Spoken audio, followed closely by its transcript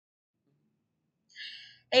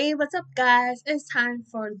Hey, what's up, guys? It's time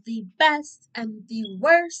for the best and the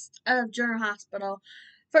worst of General Hospital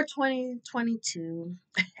for 2022.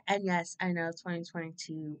 And yes, I know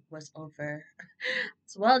 2022 was over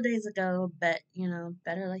 12 days ago, but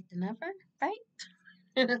better late than never,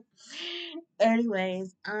 right?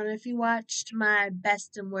 Anyways, if you watched my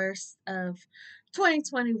best and worst of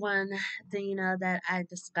 2021, then you know that I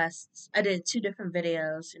did two different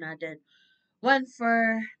videos. I did one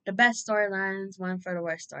for the best storylines, one for the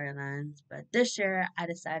worst storylines. But this year, I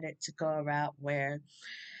decided to go a route where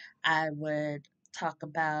I would talk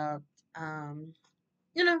about, um,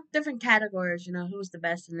 different categories. Who's the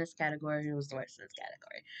best in this category, who's the worst in this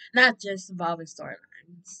category, not just involving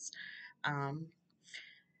storylines. Um,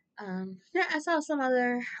 yeah, I saw some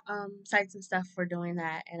other sites and stuff for doing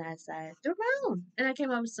that, and I decided do my own, and I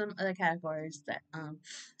came up with some other categories that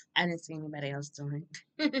I didn't see anybody else doing.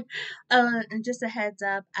 And just a heads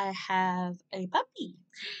up, I have a puppy.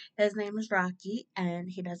 His name is Rocky,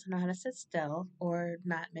 and he doesn't know how to sit still or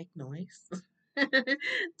not make noise.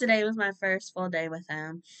 Today was my first full day with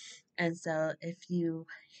him, and so if you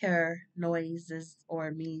hear noises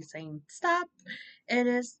or me saying stop, it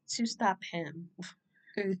is to stop him.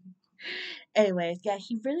 Anyways, yeah,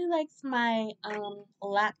 he really likes my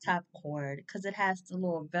laptop cord because it has the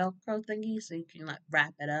little Velcro thingy, so you can like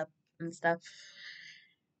wrap it up and stuff.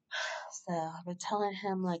 So I've been telling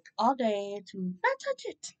him like all day to not touch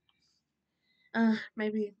it.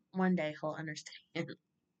 Maybe one day he'll understand.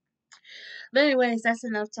 But anyways, that's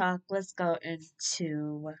enough talk. Let's go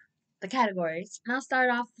into the categories. And I'll start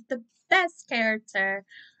off with the best character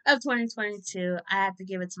of 2022. I have to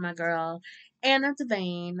give it to my girl, Anna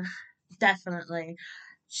Devane. Definitely.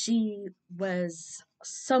 She was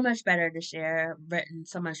so much better this year, written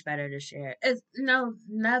so much better this year. It's no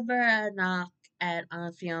never a knock at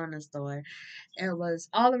Fiona's door. It was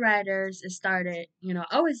all the writers. It started, I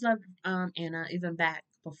always loved Anna even back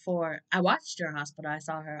before I watched her in hospital. I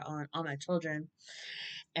saw her on All My Children,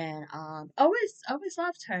 and always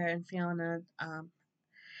loved her and Fiona.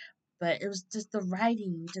 But it was just the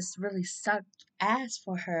writing just really sucked ass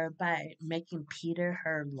for her by making Peter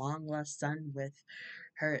her long lost son with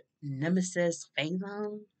her nemesis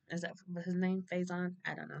Phazon. Is that what his name? Phazon?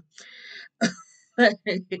 I don't know.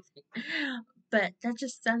 But that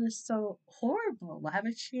just sounded so horrible. Why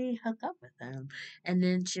would she hook up with him? And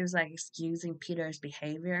then she was like excusing Peter's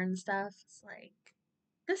behavior and stuff. It's like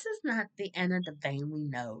this is not the Anna Devane we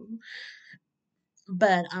know.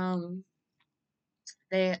 But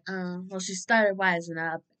she started wising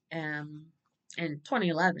up in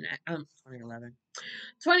 2011,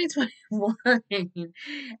 2021,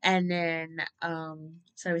 and then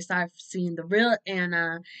so we started seeing the real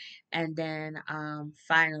Anna, and then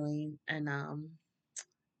finally, and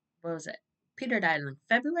what was it? Peter died in like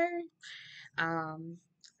February. Um,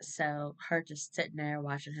 so her just sitting there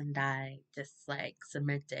watching him die just like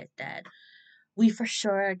cemented that we for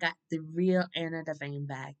sure got the real Anna Devane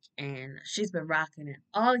back, and she's been rocking it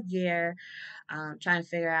all year. Trying to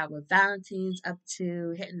figure out what Valentine's up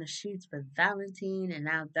to, hitting the sheets with Valentine, and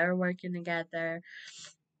now they're working together.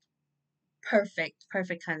 Perfect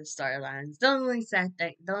kind of storylines. The only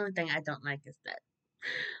thing I don't like is that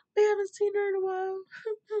we haven't seen her in a while.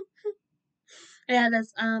 Yeah,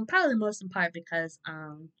 that's probably the most in part because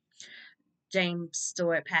James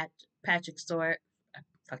Stewart, Patrick Stewart,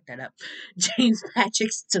 fuck that up. James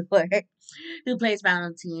Patrick Stewart, who plays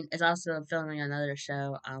Valentine, is also filming another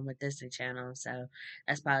show with Disney Channel, so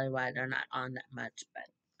that's probably why they're not on that much. But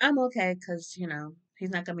I'm okay because he's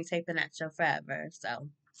not gonna be taping that show forever, so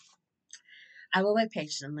I will wait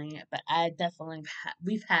patiently. But I definitely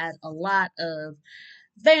we've had a lot of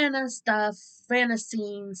Vanna stuff, Vanna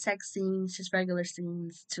scenes, sex scenes, just regular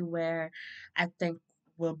scenes to where I think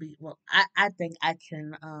I think I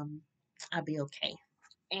can I'll be okay.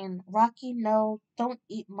 And Rocky, no, don't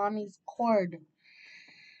eat mommy's cord.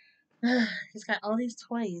 He's got all these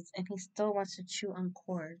toys and he still wants to chew on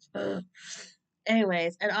cords. Ugh.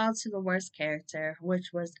 Anyways, and on to the worst character,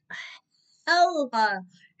 which was hella,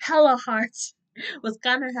 hella hard. Was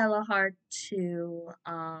kind of hella hard to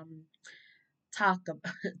talk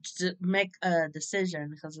about, to make a decision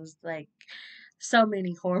because it was like so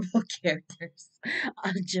many horrible characters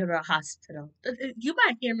on General Hospital. You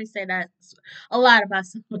might hear me say that a lot about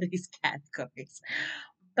some of these categories.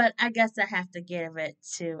 But I guess I have to give it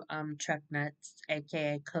to Truck Nuts,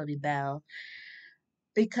 aka Cody Bell,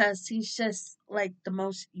 because he's just like the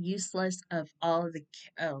most useless of all of the.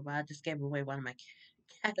 Oh, wow, I just gave away one of my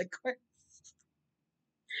categories.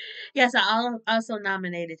 Yes, also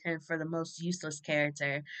nominated him for the most useless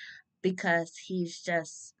character because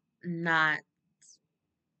not.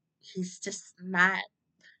 He's just not.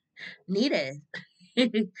 needed.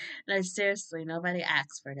 Like seriously, nobody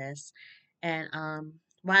asked for this. And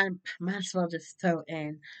why might as well just throw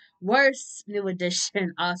in worst new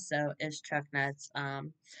addition also is Truck Nuts,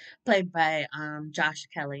 played by Josh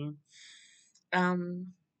Kelly.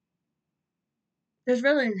 Um there's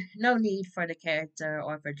really no need for the character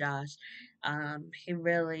or for Josh. He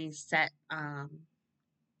really set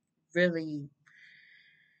really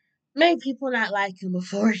made people not like him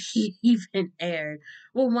before he even aired.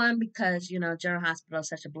 Well, one because General Hospital is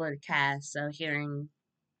such a bloated cast, so hearing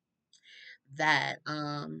that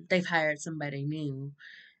they've hired somebody new,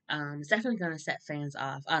 it's definitely gonna set fans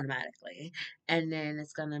off automatically. And then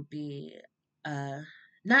it's gonna be uh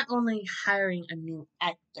not only hiring a new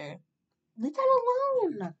actor, leave that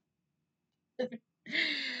alone.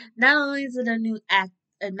 Not only is it a new act,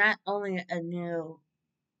 not only a new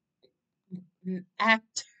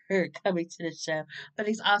actor coming to the show, but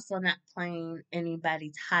he's also not playing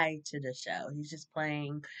anybody tied to the show. He's just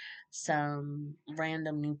playing some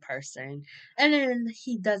random new person. And then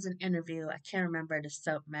he does an interview. I can't remember the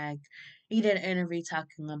soap mag. He did an interview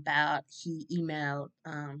talking about he emailed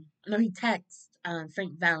no he texted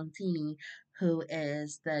Frank Valentini, who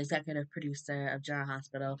is the executive producer of General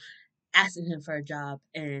Hospital, asking him for a job,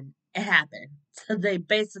 and it happened. So they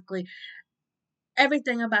basically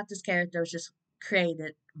everything about this character was just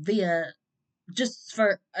created via just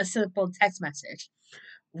for a simple text message,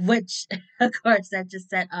 which of course that just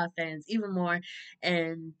set off fans even more,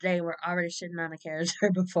 and they were already shitting on the character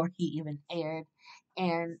before he even aired.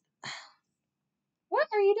 And what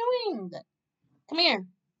are you doing? Come here.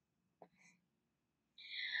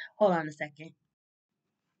 Hold on a second.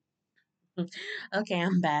 Okay,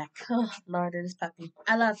 I'm back. Oh, Lord, it is puppy.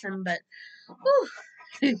 I love him, but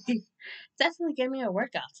whew, definitely gave me a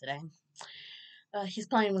workout today. He's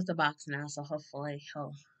playing with the box now, so hopefully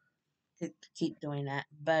he'll keep doing that.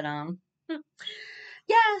 But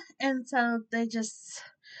yeah, and so they just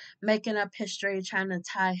making up history, trying to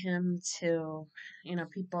tie him to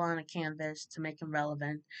people on a canvas to make him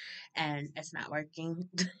relevant, and it's not working.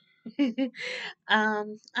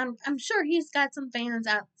 I'm sure he's got some fans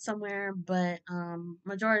out somewhere, but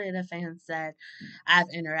majority of the fans that I've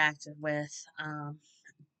interacted with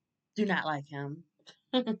do not like him.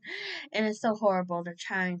 And it's so horrible. They're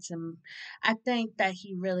trying to. I think that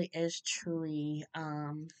he really is truly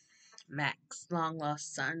Mac's long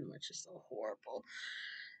lost son, which is so horrible.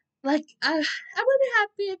 Like I would be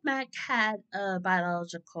happy if Mac had a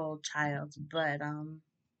biological child, but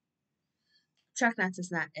Chuck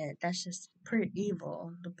is not it. That's just pretty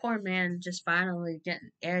evil. The poor man just finally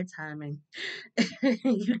getting airtime, and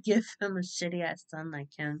you give him a shitty ass son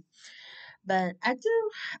like him. But I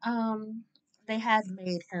do. They had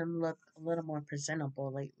made him look a little more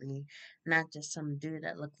presentable lately, not just some dude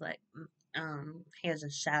that looks like he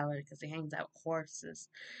hasn't showered because he hangs out with horses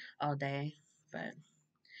all day. But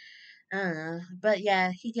I don't know. But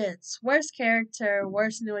yeah, he gets worst character,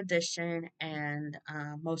 worst new addition, and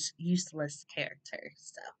most useless character.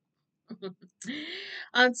 So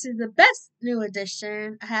on to the best new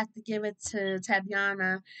addition. I have to give it to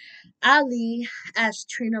Tabyana Ali as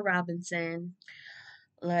Trina Robinson.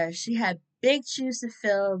 She had big shoes to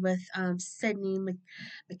fill with Sydney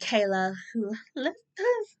Michaela, who left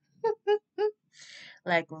us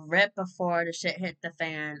like right before the shit hit the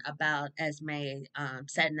fan about Esme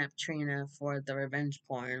setting up Trina for the revenge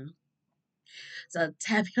porn. So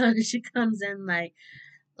Tabyana, she comes in like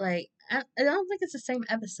I don't think it's the same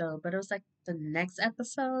episode, but it was like the next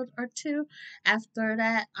episode or two after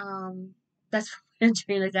that. That's when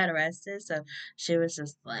Trina got arrested. So she was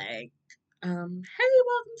just like, hey,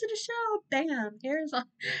 welcome to the show. Bam, here's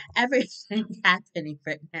everything happening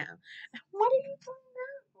right now. What are you doing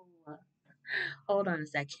now? Hold on a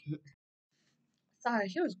second. Sorry,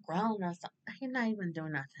 he was growling or something. He's not even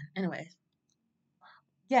doing nothing. Anyways,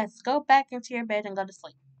 yes, go back into your bed and go to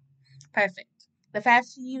sleep. Perfect. The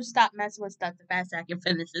faster you stop messing with stuff, the faster I can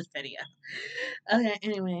finish this video. Okay,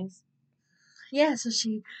 anyways. Yeah, so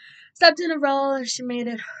she stepped in a role and she made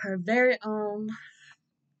it her very own.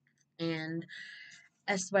 And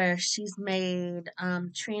I swear she's made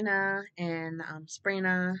Trina and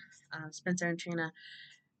Sprina, Spencer and Trina.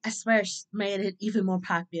 I swear she made it even more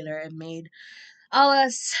popular and made all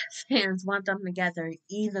us fans want them together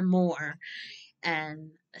even more.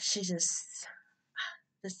 And she just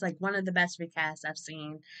like one of the best recasts I've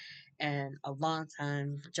seen in a long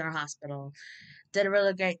time. General Hospital did a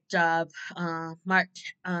really great job. Mark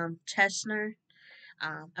Cheshire,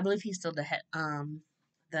 I believe he's still the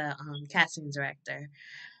casting director.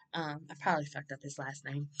 I probably fucked up his last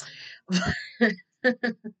name,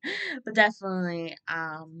 but definitely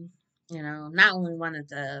not only one of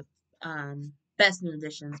the best new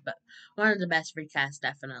additions, but one of the best recasts,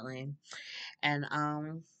 definitely. And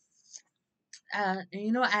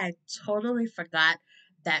I totally forgot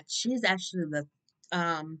that she's actually the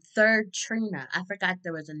third Trina. I forgot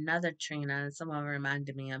there was another Trina, and someone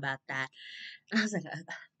reminded me about that. I was like,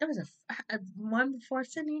 there was a one before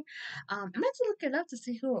Sydney. I meant to look it up to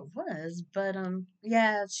see who it was, but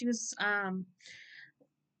yeah, she was.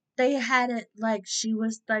 They had it like she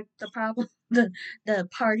was like the problem, the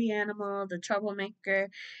party animal, the troublemaker,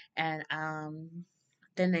 and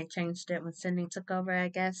then they changed it when Sydney took over, I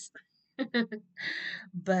guess.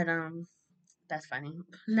 But that's funny.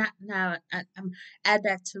 Not now. I'm add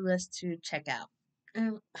that to list to check out.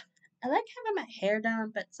 Um, I like having my hair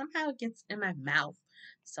down, but somehow it gets in my mouth.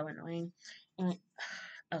 So annoying. Mm,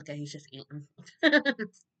 okay, he's just eating.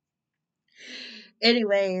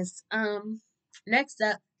 Anyways, next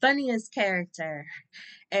up, funniest character.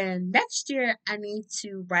 And next year, I need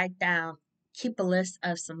to keep a list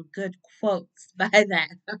of some good quotes by that,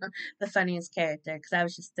 the funniest character, because I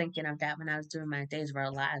was just thinking of that when I was doing my Days of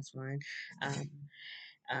Our Lives one.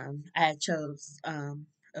 Um, I chose,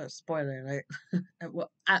 spoiler alert.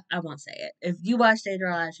 Well, I won't say it. If you watch Days of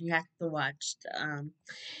Our Lives, you have to watch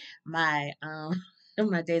my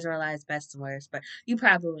my Days of Our Lives best and worst, but you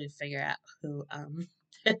probably figure out who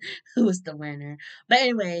was the winner. But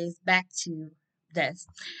anyways, back to this.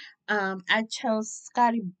 I chose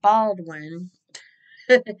Scotty Baldwin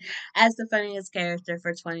as the funniest character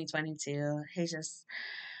for 2022. He's just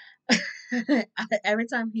every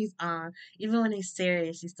time he's on, even when he's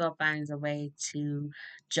serious, he still finds a way to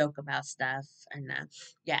joke about stuff. And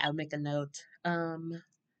yeah, I'll make a note.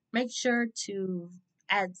 Make sure to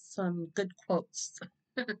add some good quotes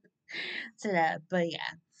to that. But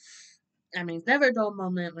yeah, I mean, it's never a dull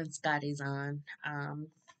moment when Scotty's on.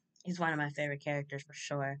 He's one of my favorite characters for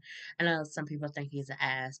sure. I know some people think he's an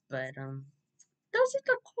ass, but those are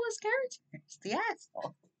the coolest characters. The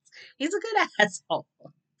asshole. He's a good asshole.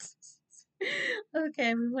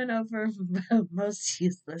 Okay, we went over most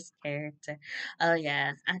useless character. Oh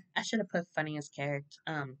yeah, I should have put funniest character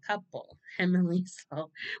couple, him and Lisa, which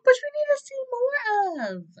we need to see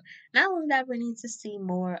more of. Not only that, we need to see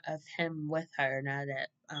more of him with her now that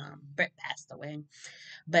Britt passed away.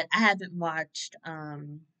 But I haven't watched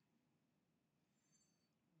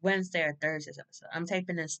Wednesday or Thursday's episode. I'm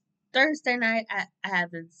taping this Thursday night. I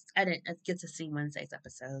didn't get to see Wednesday's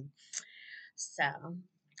episode, so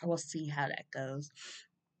we'll see how that goes.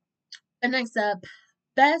 And next up,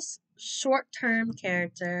 best short term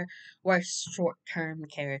character, worst short term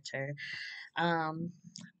character. Um,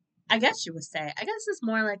 I guess you would say. I guess it's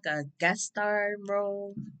more like a guest star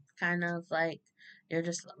role, kind of like you're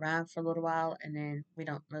just around for a little while and then we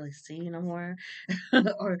don't really see you no more.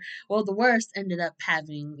 Or, well, the worst ended up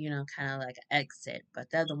having, kind of like an exit, but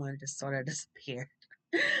the other one just sort of disappeared.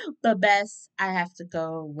 The best, I have to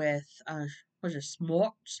go with, was it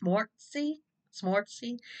Smortsy?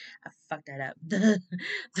 I fucked that up. The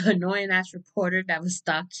annoying ass reporter that was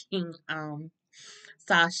stalking,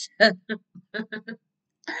 Sasha.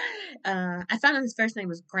 I found out his first name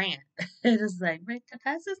was Grant. It was like, Rick,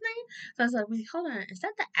 that's his name? So I was like, wait, hold on, is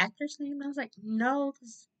that the actor's name? I was like, no,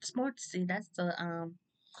 it's Smortsy. That's the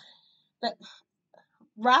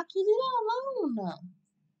Rocky, leave that alone.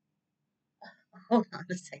 Hold on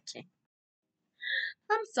a second.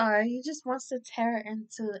 I'm sorry, he just wants to tear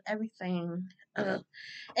into everything.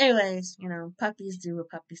 Anyways, puppies do what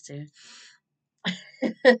puppies do.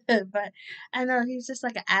 But I know he was just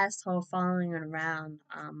like an asshole following around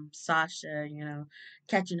Sasha,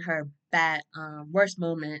 catching her bad worst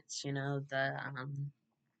moments, the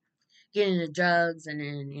getting the drugs and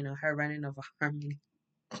then, her running over Harmony.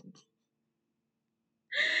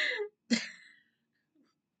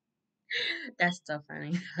 That's so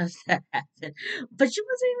funny. How that happened. But she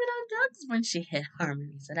wasn't even on drugs when she hit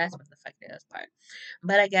Harmony, so that's what the fuck the best part.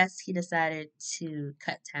 But I guess he decided to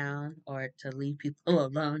cut down or to leave people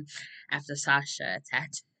alone after Sasha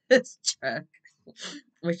attacked his truck,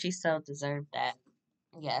 which he so deserved that.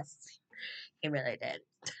 Yes, he really did.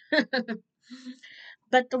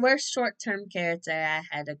 But the worst short term character, I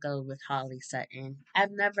had to go with Holly Sutton.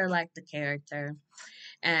 I've never liked the character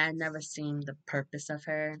and I never seen the purpose of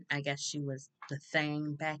her. I guess she was the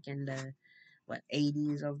thing back in the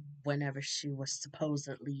 80s or whenever she was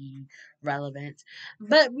supposedly relevant.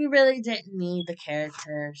 But we really didn't need the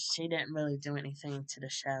character. She didn't really do anything to the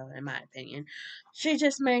show, in my opinion. She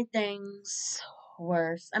just made things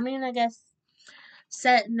worse. I mean, I guess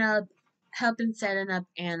setting up helping setting up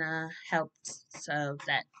Anna helped so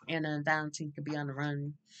that Anna and Valentine could be on the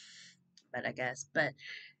run. But I guess, but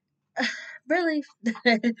really,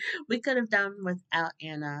 we could have done without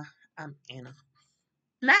Anna. Anna.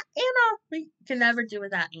 Not Anna. We can never do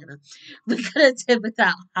without Anna. We could have did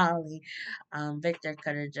without Holly. Victor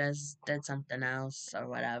could have just did something else or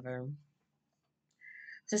whatever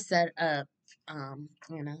to set up.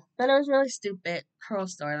 But it was really stupid. Her whole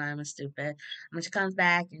storyline was stupid. When she comes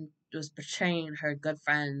back and was betraying her good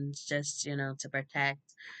friends just, to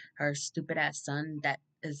protect her stupid ass son that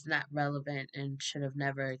is not relevant and should have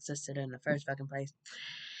never existed in the first fucking place.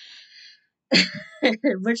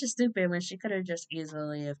 Which is stupid when she could have just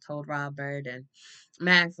easily have told Robert and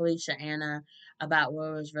Matt, Felicia, Anna about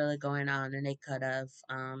what was really going on, and they could have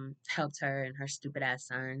helped her and her stupid ass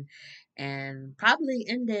son, and probably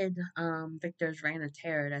ended Victor's reign of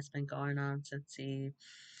terror that's been going on since he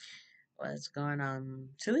was going on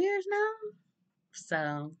 2 years now.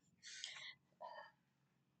 So,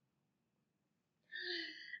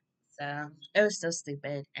 so it was so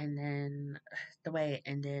stupid, and then the way it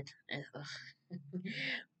ended.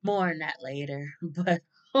 More on that later, but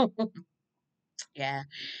yeah.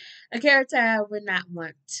 A character I would not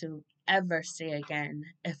want to ever see again,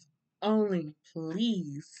 if only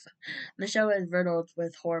please. The show is riddled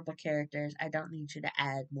with horrible characters. I don't need you to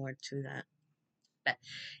add more to that. But,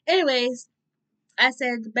 anyways, I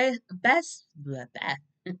said the best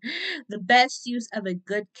use of a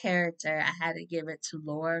good character. I had to give it to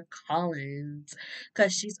Laura Collins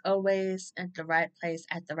because she's always at the right place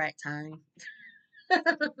at the right time.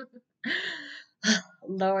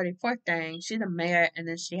 Lordy, poor thing. She's a mayor, and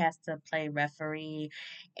then she has to play referee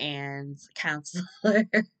and counselor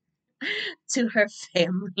to her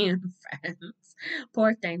family and friends.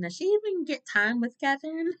 Poor thing. Does she even get time with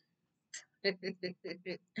Kevin?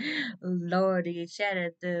 Lordy, she had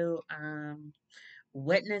to do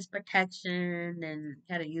witness protection and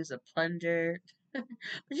had to use a plunger. But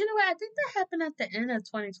you know what? I think that happened at the end of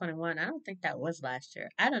 2021. I don't think that was last year.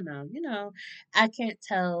 I don't know. I can't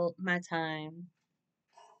tell my time.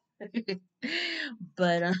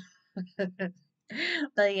 but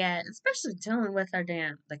but yeah, especially dealing with her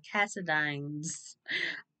the Cassadines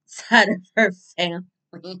side of her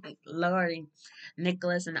family. Lordy,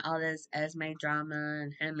 Nicholas and all this Esme drama,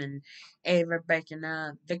 and him and Ava breaking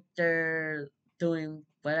up, Victor doing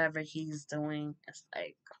whatever he's doing. It's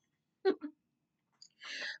like,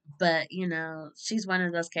 but she's one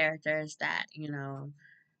of those characters that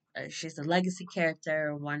she's a legacy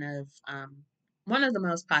character, one of the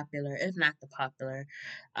most popular, if not the popular,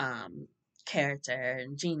 um, character,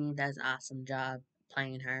 and Jeannie does an awesome job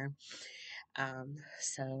playing her.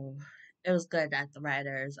 So it was good that the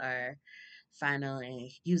writers are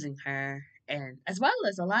finally using her, and as well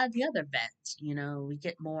as a lot of the other vets. We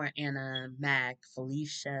get more Anna, Mac,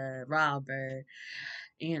 Felicia, Robert.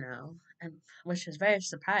 And which is very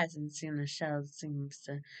surprising, seeing the show seems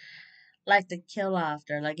to like to kill off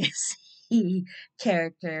their legacy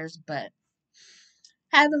characters, but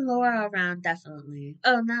having Laura around definitely.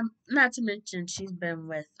 Oh, not to mention she's been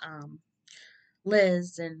with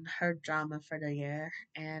Liz and her drama for the year,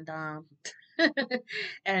 and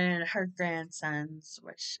and her grandsons,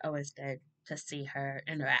 which always good to see her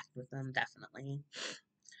interact with them definitely.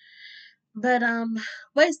 But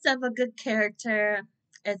waste of a good character.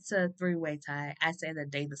 It's a three-way tie. I say the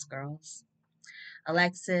Davis girls.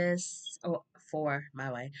 Alexis, oh,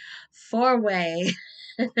 four-way.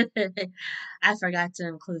 I forgot to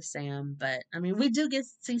include Sam, but I mean, we do get to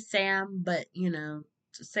see Sam, but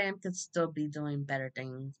Sam could still be doing better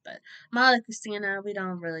things. But Molly, Christina, we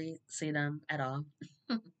don't really see them at all.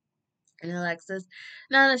 And Alexis,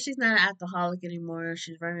 no, she's not an alcoholic anymore.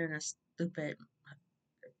 She's running a stupid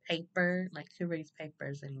paper, like who reads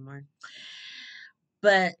papers anymore?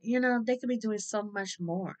 But they could be doing so much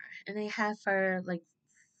more, and they have her like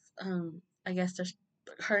I guess there's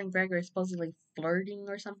her and Gregory supposedly flirting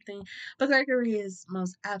or something. But Gregory is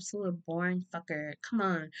most absolute boring fucker. Come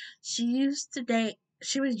on. She was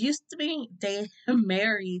used to being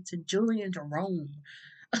married to Julian Jerome.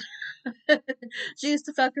 She used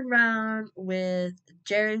to fuck around with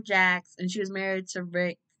Jerry Jacks, and she was married to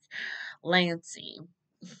Rick Lancey.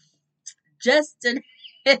 Justin.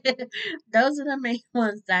 Those are the main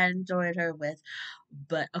ones that I enjoyed her with.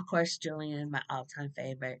 But of course, Julian, my all-time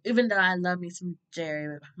favorite. Even though I love me some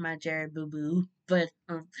Jerry, my Jerry Boo Boo. But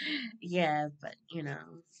yeah, but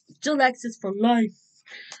Julex is for life.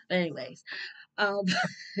 But anyways, um,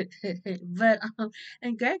 but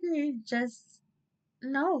and Gregory just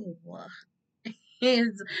no,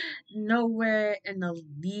 he's nowhere in the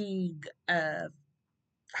league of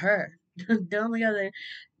her. The only other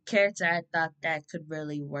character I thought that could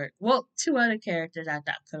really work. Well, two other characters I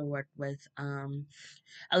thought could have worked with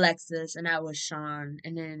Alexis, and that was Sean.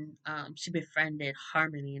 And then she befriended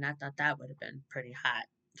Harmony, and I thought that would have been pretty hot.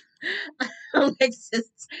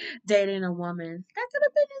 Alexis dating a woman. That could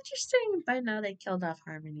have been interesting. But no, they killed off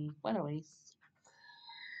Harmony. What a waste.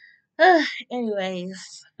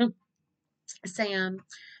 Anyways, Sam,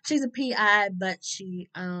 she's a PI, but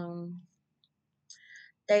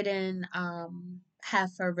they didn't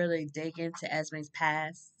have her really dig into Esme's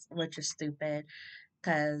past, which is stupid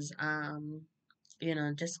because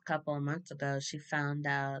just a couple of months ago she found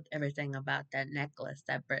out everything about that necklace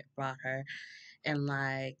that Britt brought her in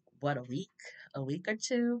like what, a week or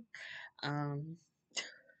two. Um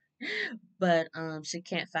but she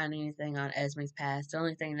can't find anything on Esme's past. The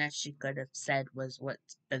only thing that she could have said was what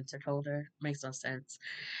Spencer told her. Makes no sense.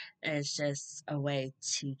 It's just a way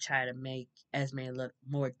to try to make Esme look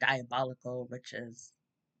more diabolical, which is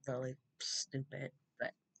really stupid.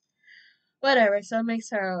 But whatever. So it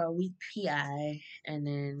makes her a weak PI, and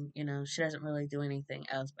then she doesn't really do anything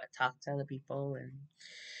else but talk to other people,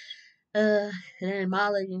 and then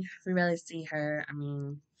Molly, we rarely see her. I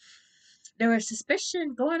mean, there was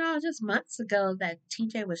suspicion going on just months ago that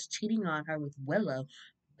TJ was cheating on her with Willow,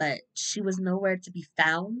 but she was nowhere to be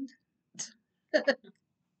found.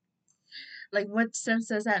 Like, what sense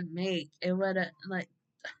does that make? It would have, like,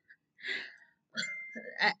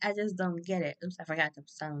 I just don't get it. Oops, I forgot to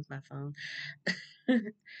silence my phone.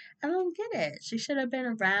 I don't get it. She should have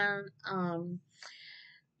been around,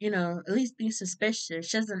 at least be suspicious.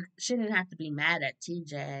 She didn't have to be mad at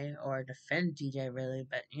TJ or defend TJ really,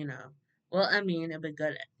 but well, I mean, it'd be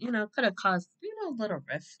good. Could have caused a little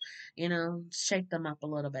rift. Shake them up a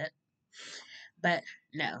little bit. But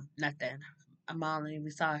no, nothing. Molly, we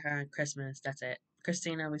saw her on Christmas. That's it.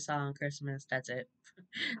 Christina, we saw on Christmas. That's it.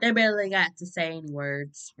 They barely got to say any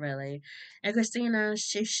words, really. And Christina,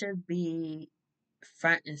 she should be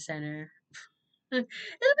front and center. It'd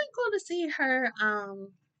been cool to see her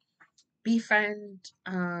befriend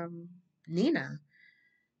Nina.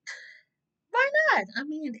 Why not? I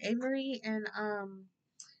mean, Avery and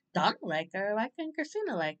Donna like her. Why couldn't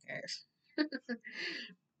Christina like her?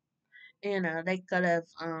 They could have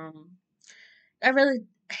I really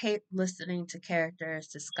hate listening to characters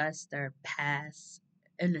discuss their past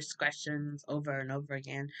indiscretions over and over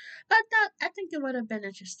again. But I think it would have been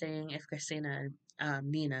interesting if Christina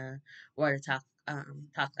and Nina were to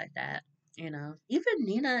talk like that. Even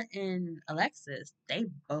Nina and Alexis, they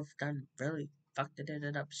both done really fucked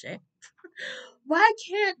it up shit. Why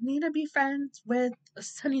can't Nina be friends with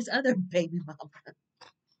Sunny's other baby mama?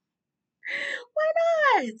 Why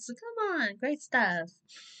not? Come on, great stuff.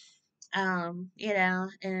 And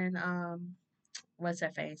what's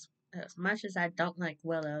her face? As much as I don't like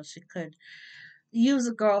Willow, she could use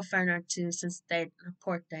a girlfriend or two since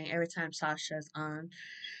poor thing, every time Sasha's on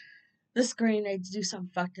the screen, they do something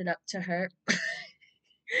fucked it up to her.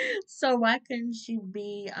 So why couldn't she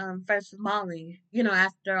be friends with Molly?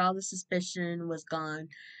 After all the suspicion was gone,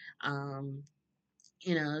 um,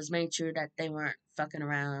 it was made sure that they weren't fucking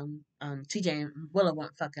around. TJ and Willow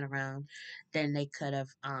weren't fucking around. Then they could have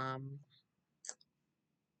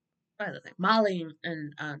what other thing? Molly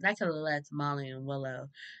and that could have led to Molly and Willow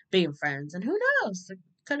being friends, and who knows? It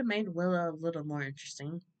could have made Willow a little more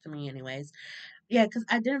interesting to me, anyways. Yeah, because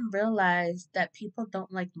I didn't realize that people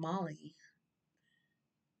don't like Molly.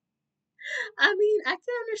 I mean, I can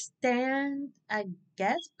understand, I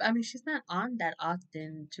guess. I mean, she's not on that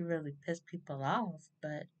often to really piss people off,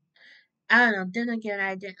 but I don't know. Then again,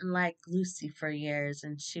 I didn't like Lucy for years,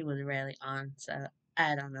 and she was rarely on, so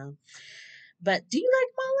I don't know. But do you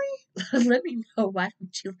like Molly? Let me know, why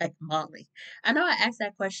don't you like Molly? I know I asked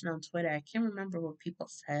that question on Twitter. I can't remember what people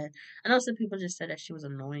said. I know some people just said that she was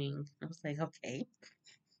annoying. I was like, okay.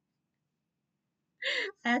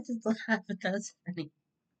 I had to laugh, but that's funny.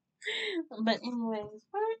 But anyways,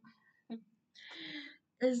 what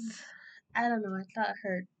is I don't know. I thought I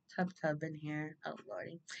heard Tub in here. Oh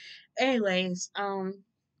lordy. Anyways,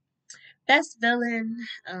 best villain.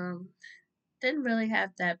 Didn't really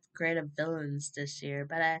have that great of villains this year,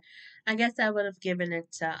 but I guess I would have given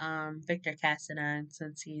it to Victor Cassadine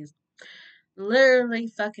since he's literally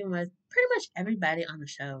fucking with pretty much everybody on the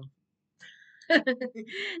show.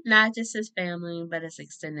 Not just his family, but his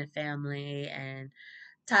extended family and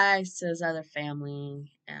ties to his other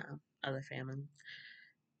family. Other family.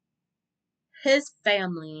 His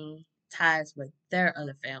family ties with their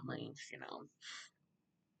other families.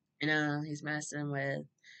 He's messing with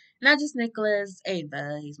not just Nicholas,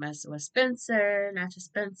 Ava. He's messing with Spencer, not just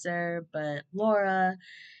Spencer, but Laura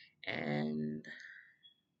and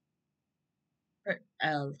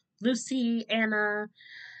Lucy, Anna,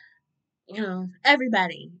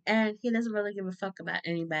 everybody. And he doesn't really give a fuck about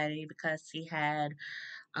anybody because he had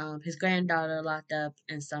his granddaughter locked up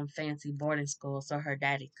in some fancy boarding school, so her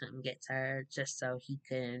daddy couldn't get to her just so he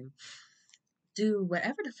can do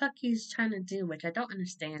whatever the fuck he's trying to do, which I don't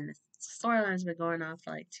understand. This storyline's been going on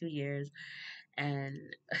for like 2 years,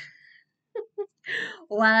 and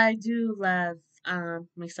while I do love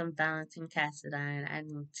me some Valentine Cassadine, I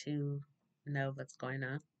need to know what's going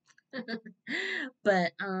on.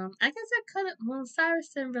 But I guess I could have. Well,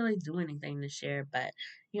 Cyrus didn't really do anything this year, but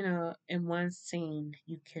in one scene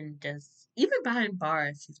you can just even behind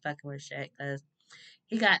bars he's fucking with shit because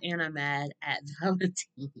he got Anna mad at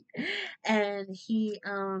Valentine, and he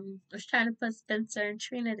was trying to put Spencer and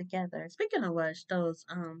Trina together. Speaking of which, those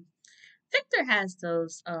Victor has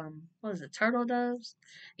those what is it, turtle doves?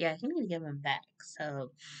 Yeah, he need to give them back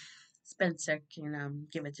so Spencer can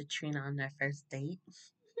give it to Trina on their first date.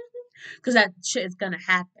 Because that shit is gonna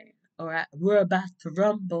happen. We're about to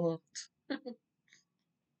rumble.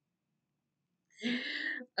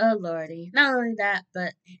 Oh lordy. Not only that,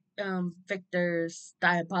 but Victor's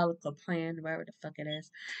diabolical plan, whatever the fuck it is,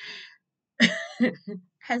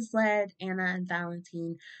 has led Anna and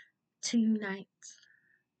Valentine to unite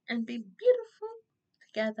and be beautiful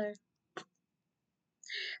together.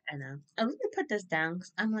 I know. I'm gonna put this down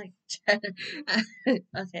because I'm like,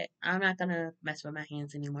 okay, I'm not gonna mess with my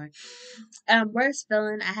hands anymore. Worst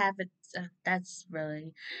villain, I have it. That's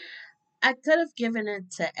really. I could have given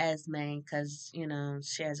it to Esme because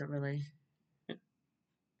she hasn't really,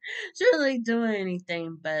 she really doing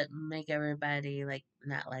anything but make everybody like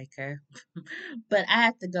not like her. But I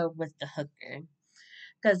have to go with the hooker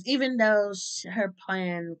because even though her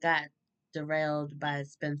plan got derailed by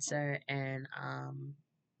Spencer and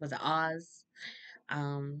was it Oz,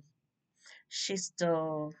 um, she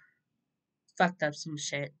still fucked up some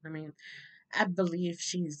shit. I mean, I believe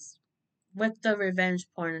she's with the revenge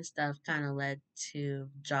porn and stuff kind of led to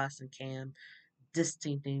Joss and Cam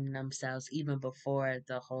distancing themselves even before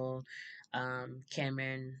the whole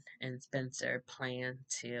Cameron and Spencer plan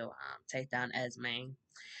to take down Esme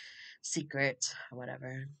secret or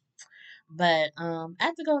whatever. But I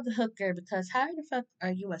have to go with the hooker because how the fuck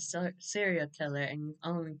are you a serial killer and you've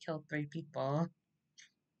only killed 3 people?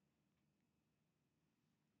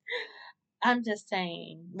 I'm just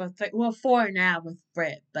saying, well, 4 now with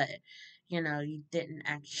Britt, but you didn't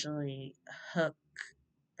actually hook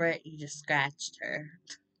Britt, you just scratched her.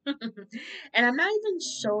 And I'm not even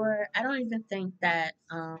sure. I don't even think that.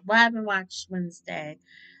 Well, I haven't watched Wednesday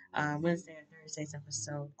or Thursday's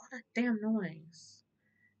episode. All that damn noise.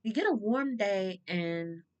 You get a warm day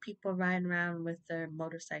and people riding around with their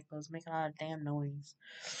motorcycles make a lot of damn noise.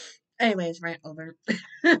 Anyways, rant over.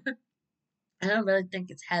 I don't really think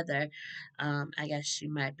it's Heather. I guess she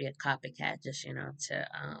might be a copycat, just to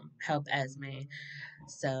help Esme.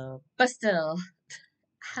 So, but still,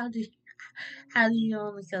 how do you, how do you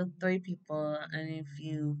only kill 3 people, and if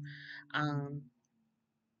you um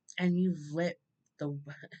and you've lit the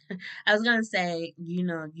I was gonna say,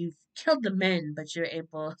 you've killed the men, but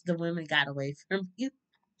the women got away from you.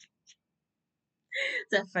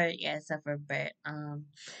 Except for Brett.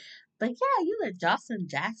 But yeah, you let Jocelyn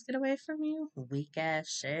Jacks get away from you? Weak ass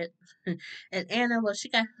shit. And Anna, well, she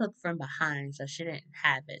got hooked from behind, so she didn't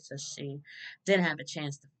have it, so she didn't have a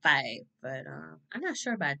chance to fight. But I'm not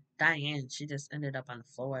sure about Diane. She just ended up on the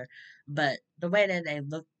floor. But the way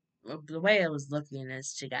it was looking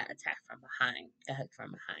is she got attacked from behind, got hooked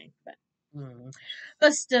from behind.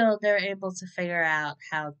 But still, they're able to figure out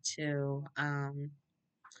how to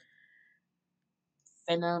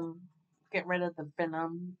venom, get rid of the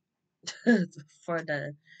venom for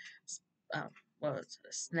the um, what was it,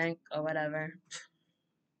 a snake or whatever.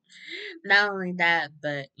 Not only that,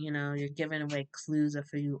 but you're giving away clues of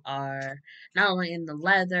who you are. Not only in the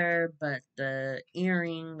leather, but the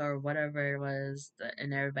earring or whatever it was,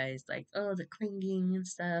 and everybody's like, "Oh, the clinging and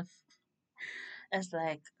stuff." It's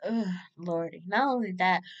like, ugh, lordy. Not only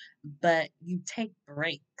that, but you take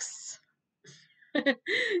breaks.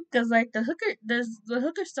 Because like the hooker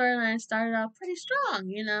storyline started out pretty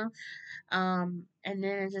strong, and then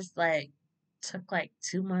it just like took like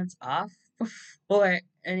 2 months off before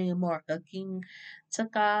any more hooking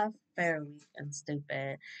took off. Very weak and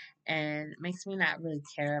stupid, and it makes me not really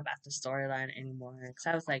care about the storyline anymore. Because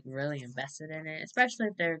I was like really invested in it, especially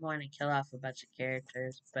if they're going to kill off a bunch of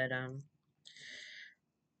characters. But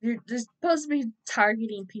they're supposed to be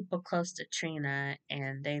targeting people close to Trina,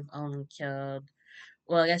 and they've only killed.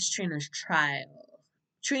 Well, I guess Trina and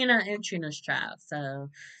Trina's trial.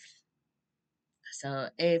 So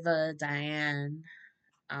Ava, Diane,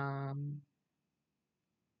 um,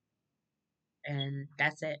 and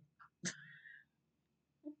that's it.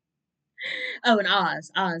 Oh, and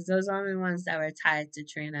Oz. Those are the only ones that were tied to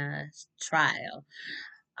Trina's trial.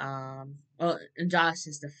 Well, and Josh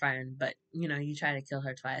is the friend, but you try to kill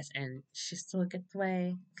her twice, and she still gets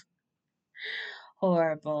away.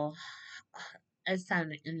 Horrible. It's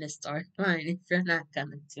time to end this storyline if you're not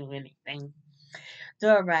gonna do anything. Do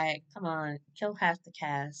it right. Come on, kill half the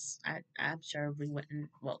cast. I'm sure we wouldn't.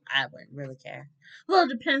 Well, I wouldn't really care. Well, it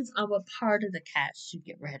depends on what part of the cast you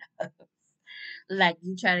get rid of. Like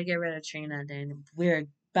you try to get rid of Trina, then we're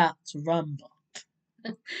about to rumble.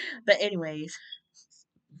 But anyways,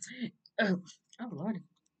 oh, oh lordy,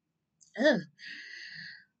 ugh,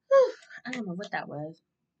 whew, I don't know what that was.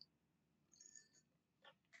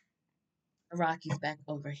 Rocky's back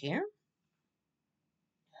over here.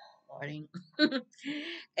 Lordy.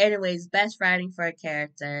 Anyways, best writing for a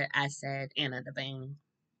character, I said Anna Devane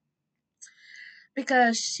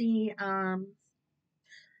because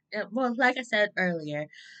well, like I said earlier,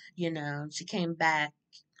 she came back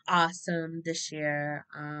awesome this year.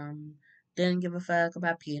 Didn't give a fuck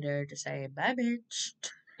about Peter to say bye, bitch,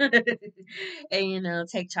 and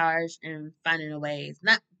take charge and finding a ways,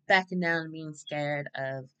 not backing down and being scared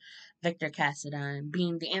of Victor Cassadine,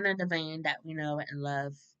 being the Anna Devane that we know and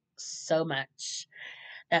love so much.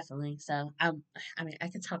 Definitely. So I mean, I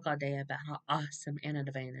could talk all day about how awesome Anna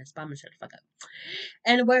Devane is, but I'm gonna shut the fuck up.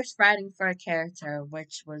 And worst writing for a character,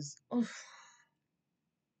 which was oof,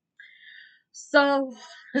 so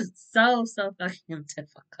so fucking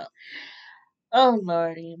difficult. Oh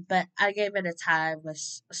lordy, but I gave it a tie with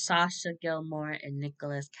Sasha Gilmore and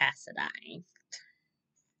Nicholas Cassadine.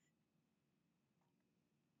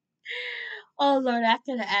 Oh lord, I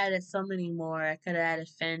could have added so many more. I could have added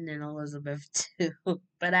Finn and Elizabeth too,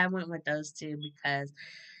 but I went with those two because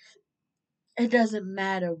it doesn't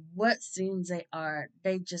matter what scenes they are,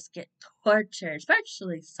 they just get tortured,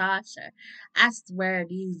 especially Sasha. I swear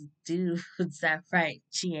these dudes that write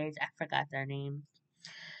GH, I forgot their name.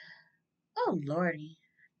 Oh lordy.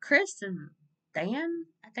 Chris and Dan,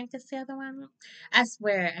 I think that's the other one. I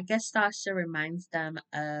swear, I guess Sasha reminds them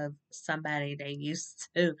of somebody they used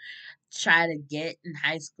to try to get in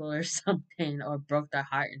high school or something, or broke their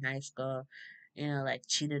heart in high school. Like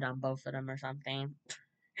cheated on both of them or something.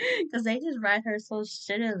 Because they just write her so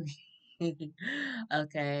shittily.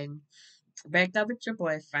 Okay. Break up with your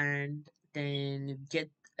boyfriend, then you get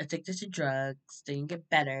addicted to drugs, then you get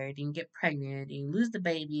better, then you get pregnant, then you lose the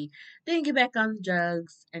baby, then you get back on the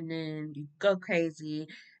drugs, and then you go crazy,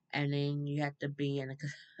 and then you have to be in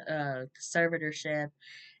a conservatorship,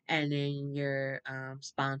 and then your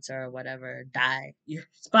sponsor or whatever your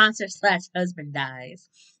sponsor slash husband dies.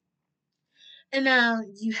 And now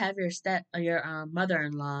you have your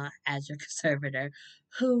mother-in-law as your conservator,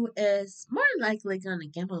 who is more likely going to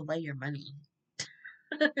gamble away your money.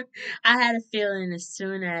 I had a feeling as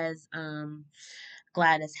soon as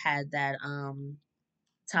Gladys had that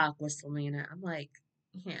talk with Selena, I'm like,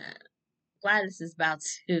 yeah, Gladys is about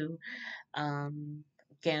to um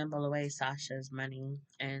gamble away Sasha's money.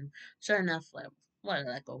 And sure enough,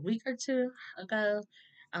 like a week or two ago,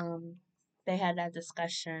 um they had that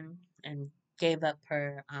discussion and gave up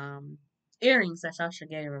her earrings that Sasha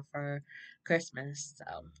gave her for Christmas.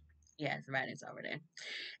 So yeah, the writing's over there.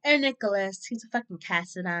 And Nicholas, he's a fucking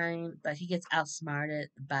Cassadine, but he gets outsmarted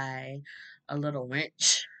by a little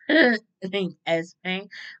wench named Esme,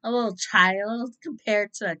 a little child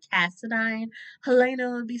compared to a Cassadine. Helena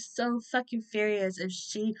would be so fucking furious if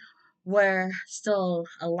she were still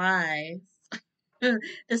alive to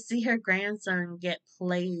see her grandson get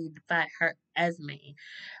played by her Esme.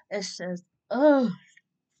 It's just, oh,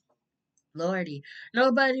 lordy.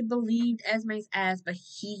 Nobody believed Esme's ass, but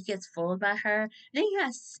he gets fooled by her. Then he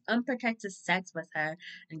has unprotected sex with her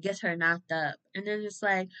and gets her knocked up. And then it's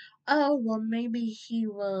like, oh, well, maybe he's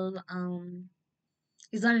on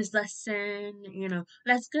his lesson,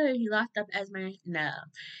 that's good. He locked up Esme. No,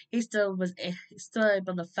 he's still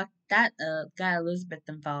able to fuck that up. Got Elizabeth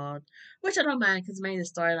involved, which I don't mind because it made the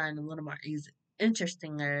storyline a little more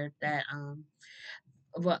interestinger. That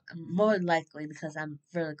well, more likely because I'm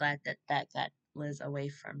really glad that got Liz away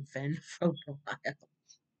from Finn for a while.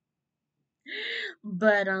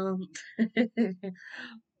 But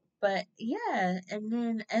but yeah, and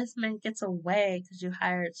then Esme gets away because you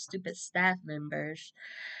hired stupid staff members.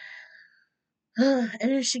 And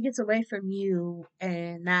then she gets away from you,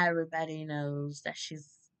 and now everybody knows that she's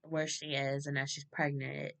where she is and that she's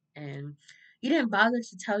pregnant. And you didn't bother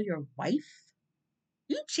to tell your wife.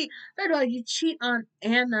 You cheat. First of all, you cheat on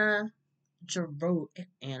Anna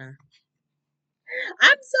Anna.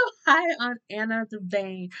 I'm so high on Anna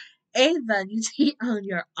Devane. Ava, you cheat on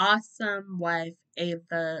your awesome wife,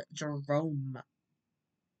 Ava Jerome.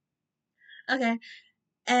 Okay.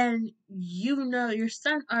 And you know your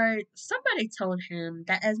son or somebody told him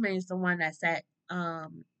that Esme is the one that set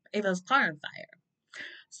Ava's car on fire.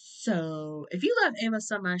 So if you love Ava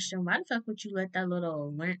so much, then why the fuck would you let that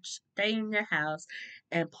little wench stay in your house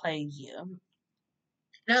and play you?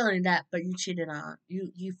 Not only that, but you cheated on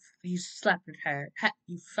you slept with her,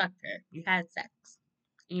 you fucked her, you had sex,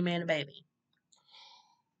 you made a baby.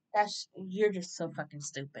 That's you're just so fucking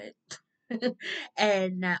stupid.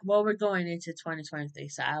 And well, we're going into 2023,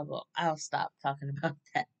 so I'll stop talking about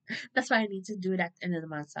that. That's why I need to do it at the end of the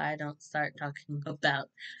month, so I don't start talking about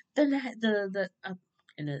the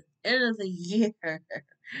in the end of the year.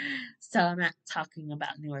 So I'm not talking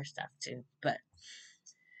about newer stuff too, but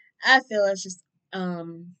I feel it's just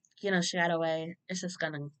she got away. It's just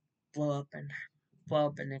gonna blow up and blow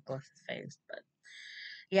up in Nicholas's face, but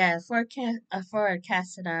yeah, for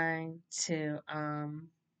Cassadine to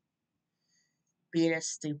be this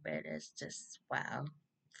stupid is just wow.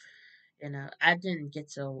 I didn't get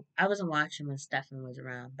to. I wasn't watching when Stefan was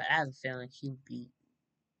around, but I have a feeling he'd be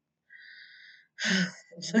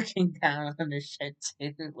looking down on this shit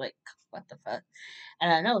too. Like, what the fuck?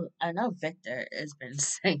 And I know Victor has been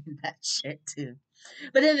saying that shit too.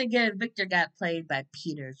 But then again, Victor got played by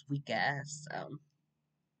Peter's weak ass, so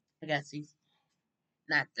I guess he's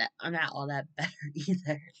not all that better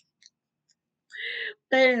either.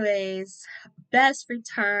 But anyways, best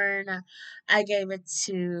return, I gave it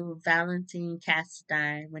to Valentine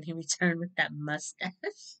Castine when he returned with that mustache.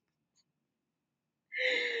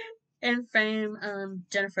 And frame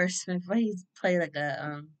Jennifer Smith, what he's played like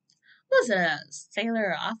a what was it, a sailor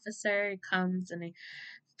or officer? He comes and he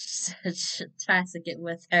tries to get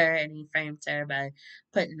with her, and he frames her by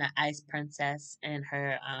putting the ice princess in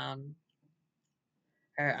her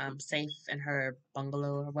safe in her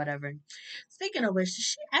bungalow or whatever. Speaking of which, did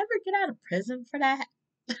she ever get out of prison for that?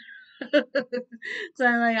 So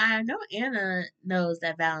I know Anna knows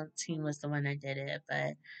that Valentine was the one that did it,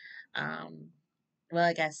 but um well,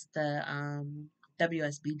 I guess the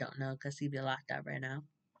WSB don't know because he'd be locked up right now.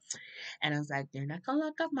 And I was like, they're not gonna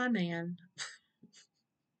lock up my man.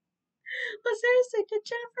 But seriously, did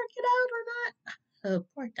Jennifer get out or not? Oh,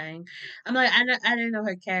 poor thing. I'm like, I didn't know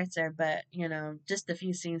her character, but just the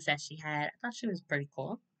few scenes that she had, I thought she was pretty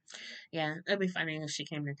cool. Yeah, it'd be funny if she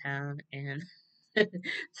came to town and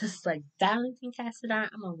just like Valentine Cassadine,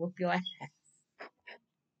 I'm gonna whoop your ass.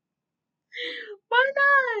 Why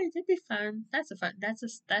not? It'd be fun. That's a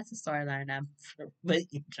storyline I'm really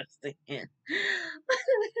interested in.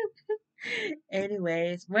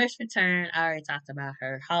 Anyways, Wish Return. I already talked about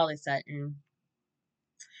her. Holly Sutton.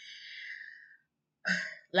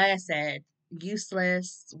 Like I said,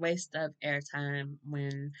 useless waste of airtime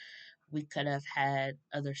when we could have had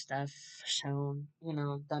other stuff shown.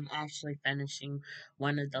 Them actually finishing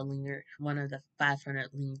one of the 500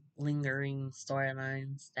 lingering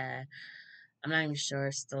storylines that I'm not even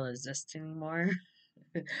sure still exist anymore.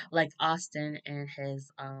 Like Austin and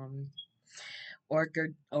his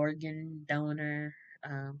organ donor,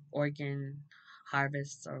 organ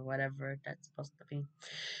harvest or whatever that's supposed to be.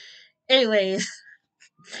 Anyways,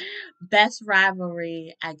 best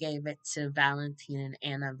rivalry, I gave it to Valentine and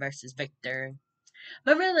Anna versus Victor.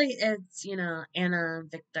 But really, it's Anna,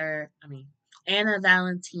 Victor. I mean Anna,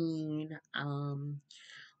 Valentine,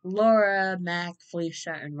 Laura, Mac,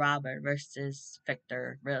 Felicia, and Robert versus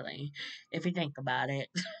Victor. Really, if you think about it,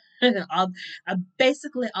 all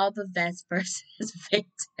basically all the vets versus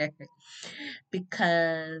Victor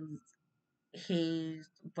because he's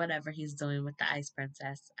whatever he's doing with the Ice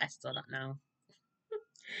Princess. I still don't know.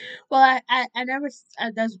 Well, I never.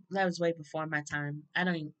 That was way before my time. I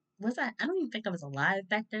don't even was that. I don't even think I was alive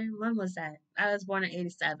back then. When was that? I was born in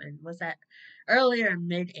 '87. Was that earlier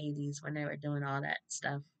mid '80s when they were doing all that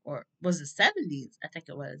stuff, or was it '70s? I think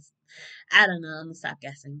it was. I don't know. I'm gonna stop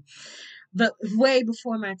guessing. But way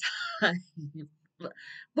before my time.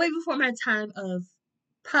 Way before my time of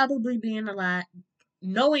probably being alive,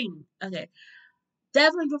 knowing. Okay,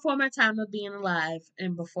 definitely before my time of being alive,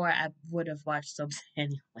 and before I would have watched something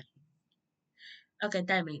anyway. Okay,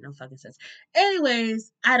 that made no fucking sense.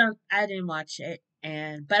 Anyways, I didn't watch it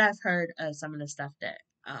but I've heard of some of the stuff that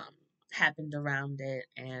happened around it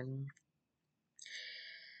and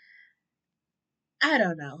I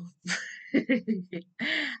don't know. I'm not even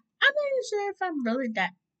sure if I'm really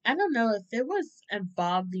that I don't know if it was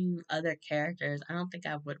involving other characters. I don't think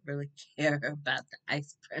I would really care about the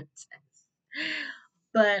Ice Princess.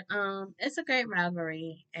 But it's a great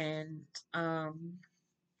rivalry and um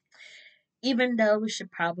even though we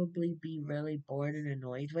should probably be really bored and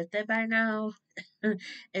annoyed with it by now.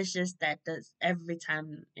 It's just that this every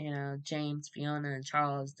time, James, Fiona, and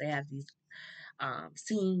Charles, they have these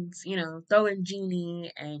scenes, throw in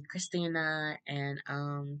Jeannie and Christina and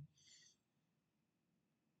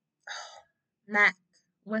Mac.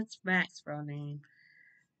 What's Mac's real name?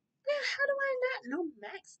 Yeah, how do I not know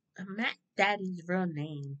Mac Daddy's real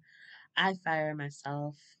name? I fire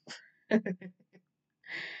myself.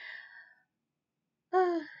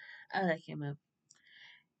 I like him up.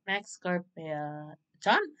 Max Scorpio.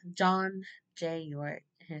 John J. York,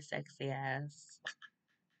 his sexy ass.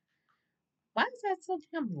 Why is that so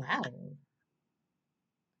damn loud?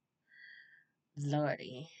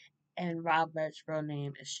 Lordy. And Robert's real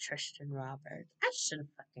name is Tristan Roberts. I should have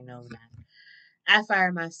fucking known that. I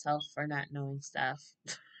fire myself for not knowing stuff.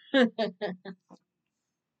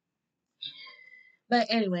 But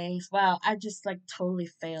anyways, wow, I just like totally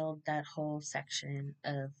failed that whole section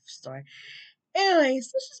of story.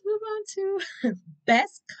 Anyways, let's just move on to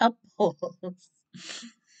best couples.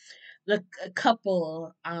 The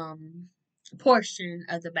couple portion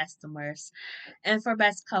of the best and worst. And for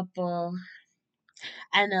best couple,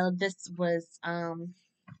 I know this was a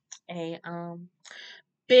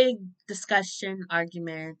big discussion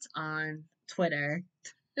argument on Twitter.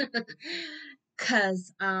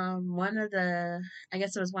 Cause one of the I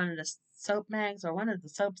guess it was one of the soap mags or one of the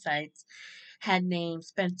soap sites had named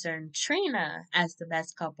Spencer and Trina as the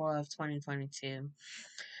best couple of 2022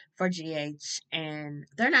 for GH, and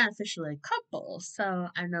they're not officially a couple. So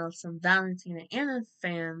I know some Valentina Anna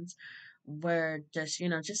fans were just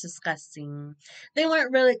just discussing. They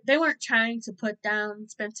weren't trying to put down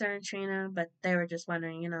Spencer and Trina, but they were just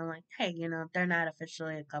wondering, like, hey, they're not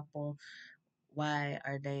officially a couple. Why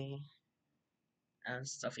are they?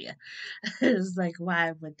 Sophia. It's like,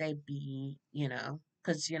 why would they be?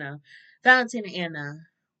 Because Valentina and Anna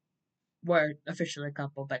were officially a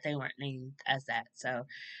couple, but they weren't named as that. So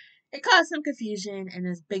it caused some confusion and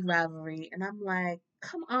this big rivalry. And I'm like,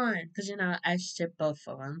 come on, because I ship both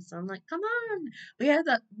of them. So I'm like, come on, we have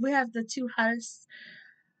the two hottest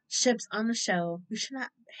ships on the show. We should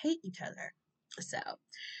not hate each other. So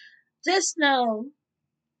just know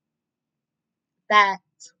that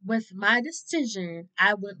with my decision,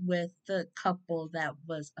 I went with the couple that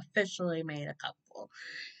was officially made a couple,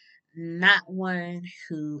 not one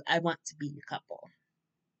who I want to be a couple.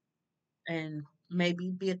 And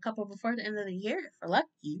maybe be a couple before the end of the year if we're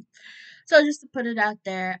lucky. So just to put it out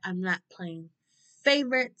there, I'm not playing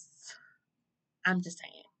favorites. I'm just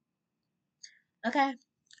saying. Okay?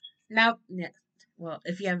 Now, yeah. Well,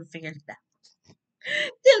 if you haven't figured it out.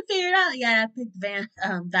 Didn't figure it out yet. I picked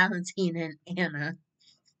Valentine and Anna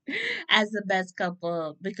as the best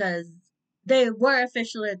couple because they were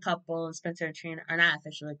officially a couple, and Spencer and Trina are not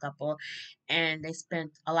officially a couple, and they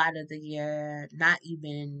spent a lot of the year not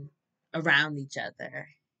even around each other,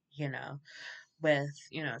 you know, with,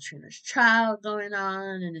 Trina's trial going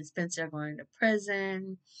on and then Spencer going to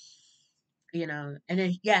prison, and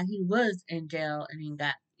then, yeah, he was in jail and he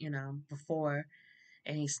got, before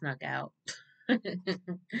and he snuck out.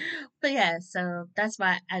 But yeah, so that's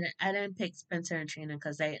why I didn't pick Spencer and Trina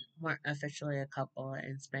because they weren't officially a couple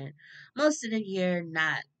and spent most of the year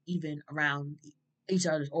not even around each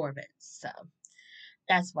other's orbits. So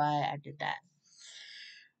that's why I did that.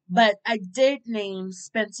 But I did name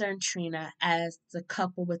Spencer and Trina as the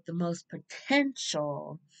couple with the most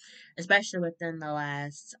potential, especially within the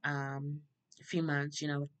last few months,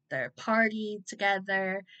 with their party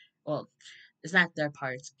together. Well, it's not their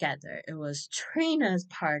party together. It was Trina's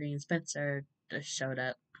party, and Spencer just showed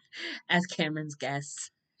up as Cameron's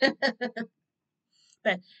guest. But no,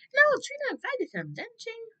 Trina invited him, didn't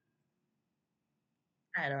she?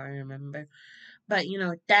 I don't remember. But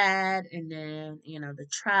Dad, and then the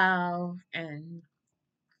trial, and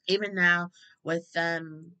even now with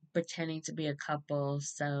them pretending to be a couple,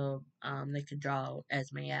 so they could draw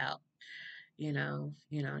Esme out. You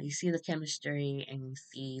see the chemistry, and you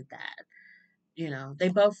see that they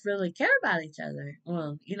both really care about each other.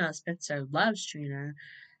 Well, Spencer loves Trina.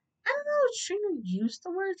 I don't know if Trina used the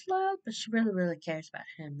words love, but she really, really cares about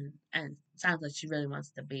him, and it sounds like she really wants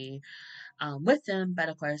to be with him. But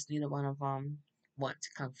of course, neither one of them want to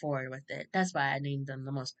come forward with it. That's why I named them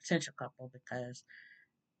the most potential couple because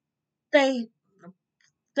they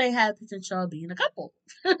they have potential of being a couple.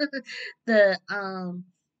 the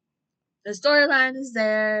the storyline is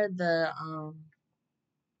there. The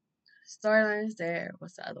storyline is there.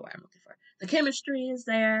 What's the other word I'm looking for? The chemistry is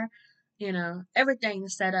there. Everything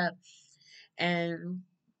is set up, and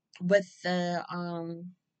with the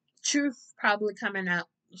truth probably coming out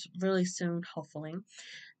really soon, hopefully,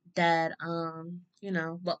 that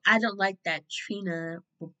well, I don't like that Trina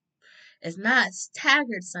is not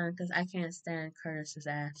Taggart's son because I can't stand Curtis's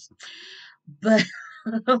ass. But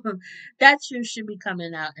that truth should be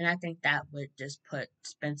coming out, and I think that would just put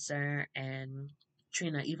Spencer and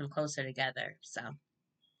Trina even closer together. So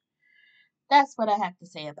that's what I have to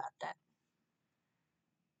say about that.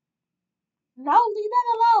 No, leave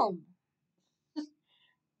that alone.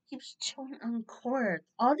 Keeps chewing on cords.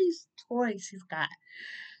 All these toys he's got.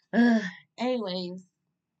 Ugh. Anyways,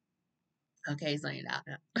 okay, he's laying out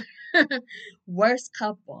now. Worst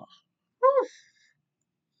couple. Whew.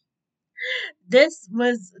 This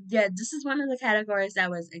is one of the categories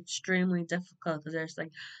that was extremely difficult because there's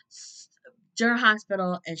like General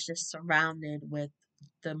Hospital is just surrounded with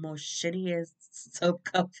the most shittiest soap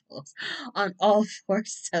couples on all four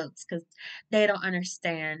soaps because they don't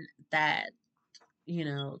understand that you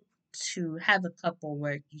know to have a couple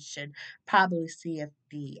work you should probably see if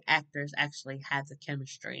the actors actually have the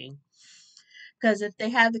chemistry because if they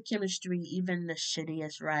have the chemistry even the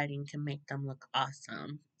shittiest writing can make them look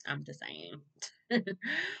awesome. I'm just saying.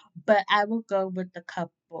 But I will go with the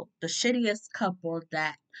shittiest couple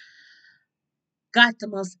that got the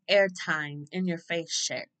most airtime in your face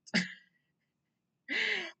shit.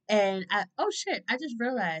 And oh shit, I just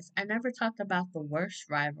realized I never talked about the worst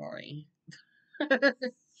rivalry.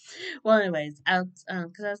 Well, anyways, because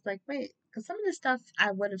I was like, wait, because some of the stuff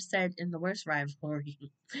I would have said in the worst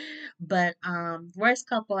rivalry, but worst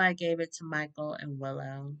couple I gave it to Michael and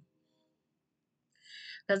Willow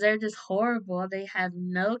because they're just horrible. They have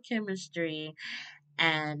no chemistry,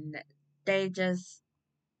 and they just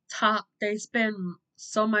talk. They spend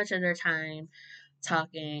so much of their time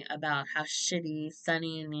talking about how shitty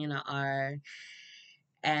Sunny and Nina are,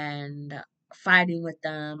 and fighting with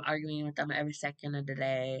them, arguing with them every second of the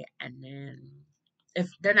day, and then if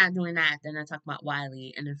they're not doing that, then they're talking about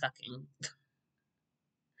Wiley and then fucking.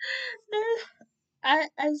 I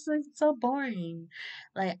just like so boring.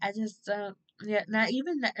 Like I just yeah, not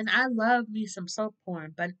even that. And I love me some soap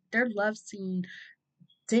porn, but their love scene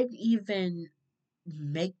didn't even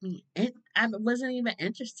make me. I wasn't even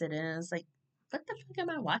interested in it. I was like, what the fuck am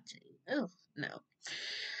I watching? Oh no,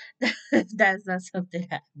 that's not something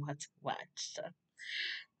I want to watch. So.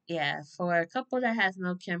 Yeah, for a couple that has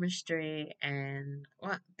no chemistry and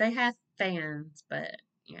well, they have fans, but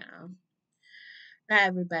you know, not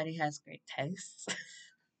everybody has great taste.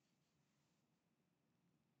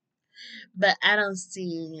 But I don't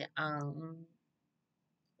see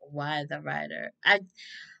why the writer I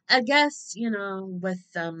guess,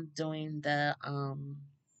 with them doing the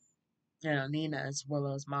Nina's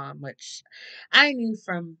Willow's mom, which I knew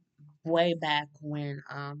from way back when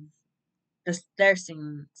their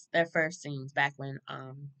first scenes back when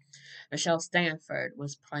Michelle Stanford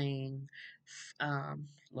was playing,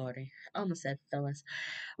 Lordy, I almost said Phyllis.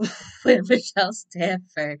 When Michelle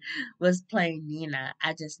Stanford was playing Nina,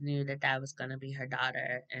 I just knew that that was going to be her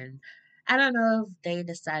daughter. And I don't know if they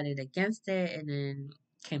decided against it and then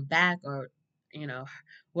came back or, you know,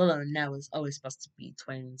 Willow and Nell was always supposed to be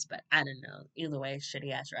twins, but I don't know. Either way,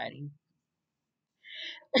 shitty ass writing.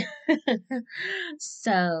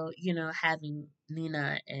 So, having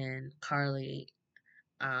Nina and Carly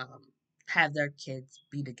um, have their kids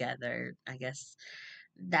be together. I guess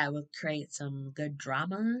that would create some good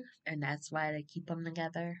drama, and that's why they keep them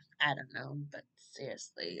together. I don't know, but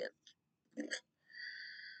seriously,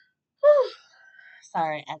 whew,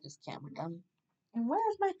 sorry, I just can't with them. And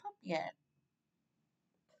where's my puppy at?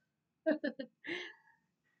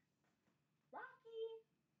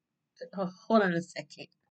 Oh, hold on a second.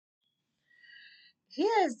 He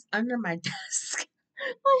is under my desk.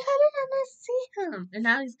 Like, how did I not see him? And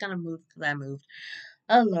now he's gonna move because I moved.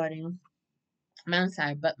 Oh lordy, I'm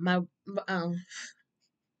sorry, but my um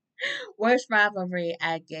worst rivalry,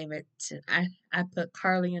 I gave it to I put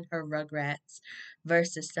Carly and her Rugrats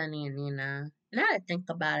versus Sunny and Nina. Now that I think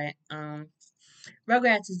about it,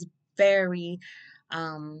 Rugrats is very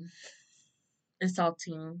um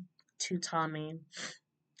insulting to Tommy,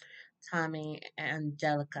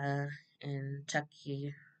 Angelica, and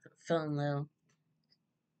Chucky, Phil and Lil,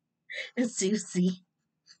 and Susie.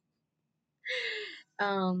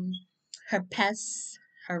 Um, her pests,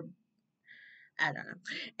 her I don't know.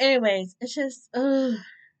 Anyways, it's just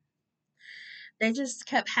they just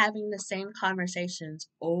kept having the same conversations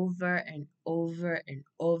over and over and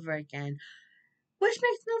over again, which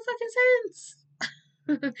makes no fucking sense.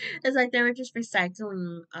 It's like they were just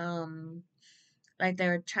recycling, like they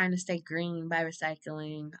were trying to stay green by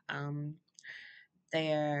recycling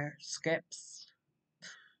their scripts.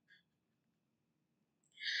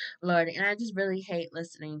 Lord, and I just really hate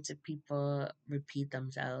listening to people repeat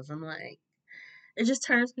themselves. I'm like, it just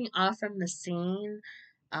turns me off from the scene.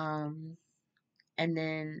 Um, and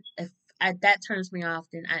then if that turns me off,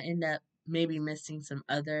 then I end up maybe missing some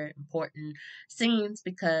other important scenes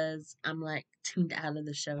because I'm like tuned out of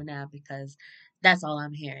the show now because that's all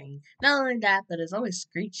I'm hearing. Not only that, but it's always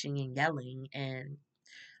screeching and yelling and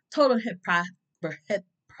total hypocrisy.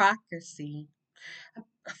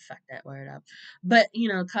 I fucked that word up. But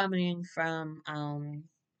coming from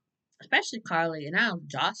especially Carly and now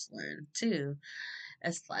Jocelyn too.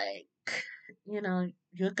 It's like, you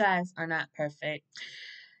guys are not perfect.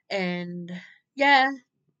 And yeah,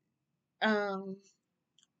 um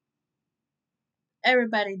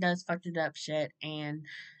everybody does fucked it up shit and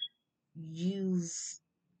you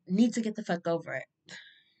need to get the fuck over it.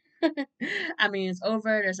 I mean, it's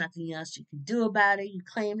over. There's nothing else you can do about it. You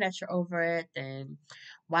claim that you're over it, then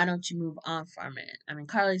why don't you move on from it? I mean,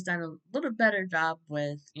 Carly's done a little better job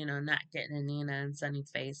with, not getting in Nina and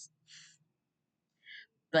Sunny's face.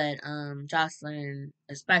 But Jocelyn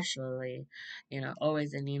especially,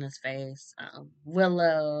 always in Nina's face.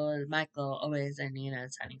 Willow, Michael, always in Nina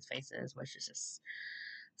and Sunny's faces, which is just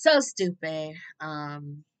so stupid.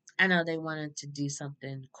 I know they wanted to do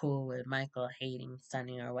something cool with Michael hating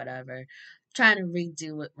Sunny or whatever, trying to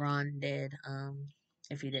redo what Ron did.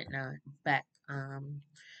 If you didn't know, back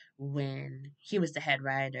when he was the head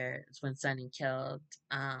writer, it's when Sunny killed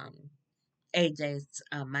AJ's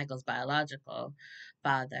Michael's biological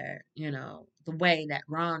father. The way that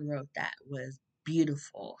Ron wrote that was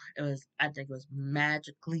beautiful. I think it was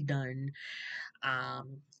magically done.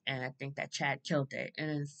 And I think that Chad killed it.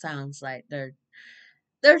 And it sounds like they're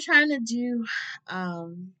trying to do,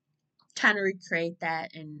 trying to recreate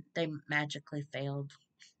that, and they magically failed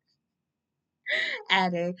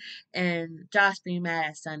at it. And Josh being mad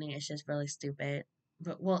at Sunny is just really stupid.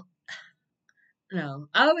 But well, no,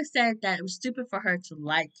 I always said that it was stupid for her to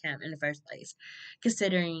like him in the first place,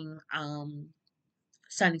 considering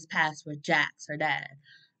Sunny's past with Jax, her dad.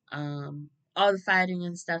 All the fighting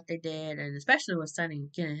and stuff they did, and especially with Sunny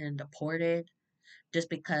getting him deported just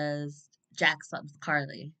because Jax slept with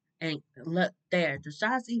Carly. And look there, does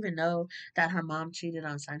Jax even know that her mom cheated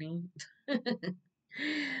on Sunny?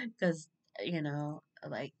 Because,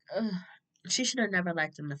 like, ugh, she should have never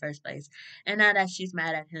liked him in the first place. And now that she's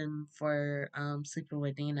mad at him for sleeping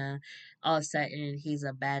with Dina, all of a sudden he's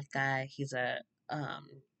a bad guy. He's a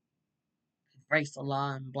breaks the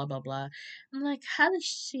law and blah blah blah. I'm like, how does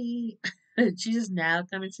she? She just now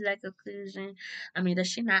coming to that conclusion. I mean, does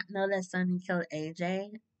she not know that Sonny killed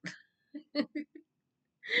AJ?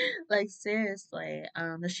 Like seriously,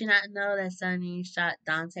 does she not know that Sonny shot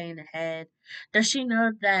Dante in the head? Does she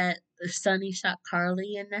know that Sonny shot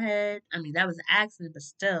Carly in the head? I mean, that was an accident, but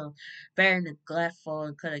still very neglectful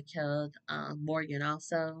and could have killed Morgan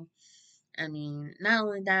also. I mean, not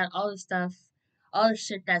only that, all the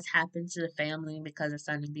shit that's happened to the family because of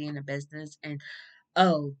Sonny being in business, and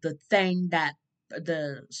oh, the thing that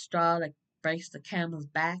the straw that breaks the camel's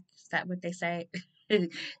back, is that what they say?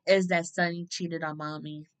 Is that Sonny cheated on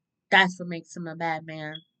mommy. That's what makes him a bad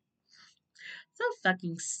man. So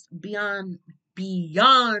fucking beyond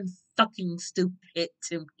fucking stupid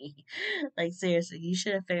to me. Like seriously, you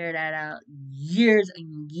should have figured that out years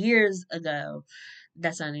and years ago.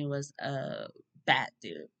 That Sonny was a bad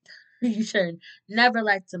dude. You should never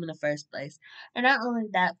liked him in the first place. And not only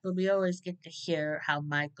that, but we always get to hear how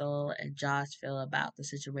Michael and Josh feel about the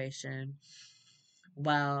situation.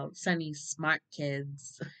 While Sunny's smart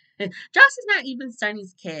kids, Josh is not even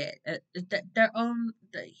Sunny's kid. Their own.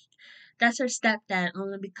 That's her stepdad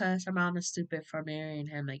only because her mom is stupid for marrying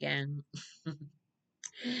him again.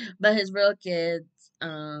 But his real kids,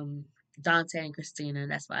 Dante and Christina,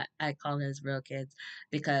 that's why I call his real kids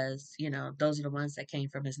because, those are the ones that came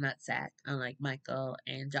from his nutsack, unlike Michael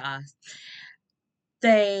and Josh.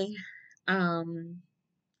 They, um,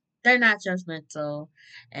 they're not judgmental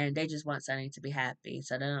and they just want Sonny to be happy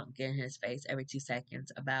so they don't get in his face every 2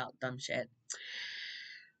 seconds about dumb shit.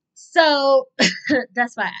 So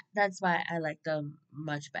that's why I like them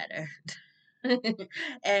much better.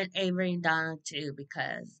 And Avery and Donna too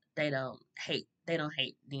because they don't hate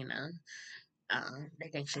Nina. They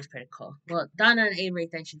think she's pretty cool. Well, Donna and Avery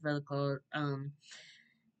think she's really cool.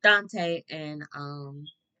 Dante and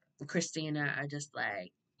Christina are just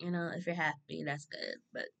like, if you're happy, that's good.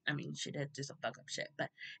 But I mean, she did do some fuck up shit. But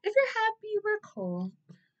if you're happy, we're cool.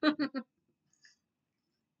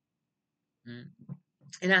 Mm.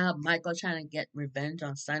 And I have Michael trying to get revenge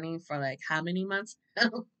on Sunny for like how many months?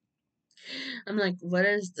 I'm like, what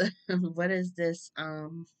is what is this?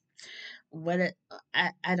 What it?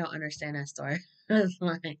 I don't understand that story.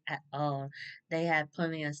 like at all. They had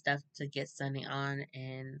plenty of stuff to get Sunny on,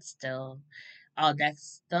 and still, all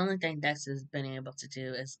Dex. The only thing Dex has been able to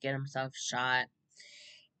do is get himself shot,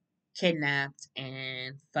 kidnapped,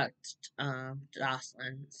 and fucked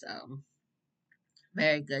Jocelyn. So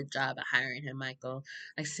very good job at hiring him, Michael.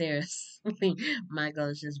 Like seriously, Michael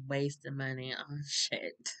is just wasting money on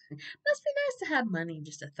shit. Must be nice to have money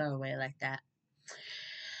just to throw away like that.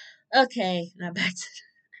 Okay, now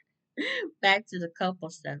back to the couple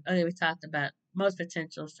stuff. Okay, we talked about most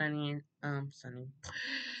potential Sunny and Sunny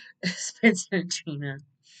Spencer and Trina.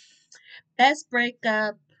 Best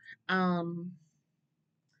breakup. Um,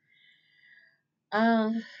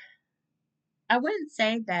 um, I wouldn't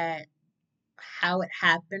say that how it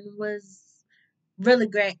happened was really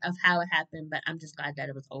great of how it happened, but I'm just glad that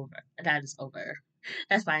it was over. That is over.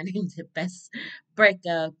 That's why I named it best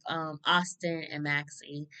breakup. Austin and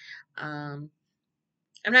Maxie. Um,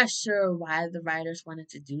 I'm not sure why the writers wanted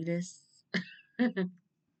to do this.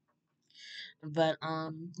 But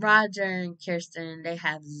Roger and Kirsten, they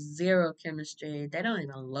have zero chemistry. They don't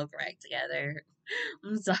even look right together.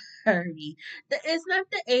 I'm sorry. It's not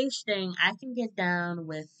the age thing. I can get down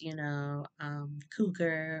with,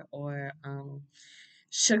 cougar or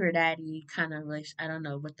sugar daddy kind of relation. I don't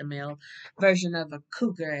know what the male version of a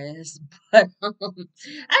cougar is, but I can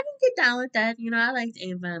get down with that. I liked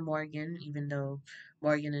Ava and Morgan, even though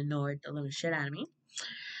Morgan annoyed the living shit out of me.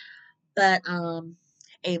 But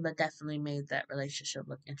Ava definitely made that relationship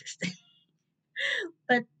look interesting.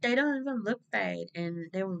 But they don't even look right,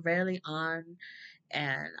 and they were rarely on,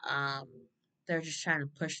 and they're just trying to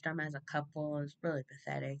push them as a couple. It's really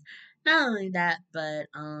pathetic. Not only that, but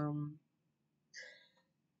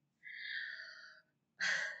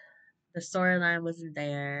the storyline wasn't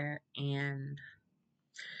there, and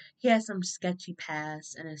he has some sketchy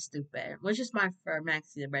past, and it's stupid. Which is smart for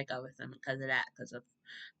Maxie to break up with him because of that, because of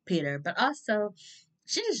Peter. But also,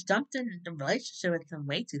 she just jumped into the relationship with him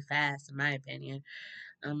way too fast, in my opinion.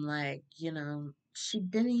 I'm like, she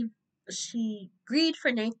didn't even, she grieved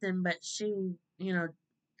for Nathan, but she,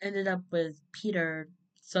 ended up with Peter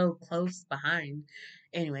so close behind.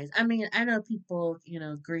 Anyways, I mean, I know people,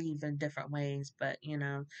 grieve in different ways, but,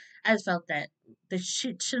 I just felt that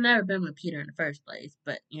she should never been with Peter in the first place.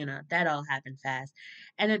 But, that all happened fast.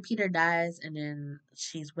 And then Peter dies, and then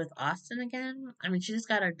she's with Austin again. I mean, she just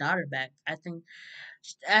got her daughter back. I think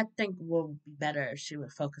will be better if she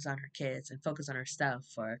would focus on her kids and focus on her stuff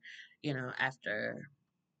for, after,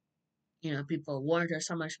 people warned her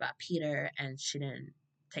so much about Peter and she didn't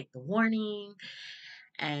take the warning.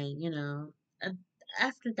 And, uh,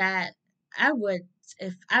 after that, I would,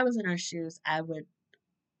 if I was in her shoes, I would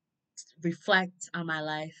reflect on my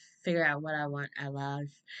life, figure out what I want I love,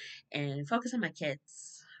 and focus on my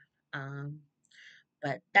kids. Um,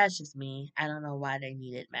 but that's just me. I don't know why they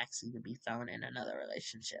needed Maxie to be thrown in another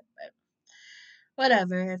relationship, but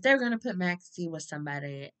whatever. If they're gonna put Maxie with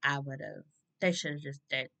somebody, I would have. They should have just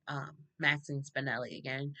did Maxine Spinelli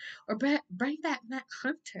again, or bring back Matt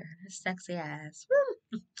Hunter, his sexy ass.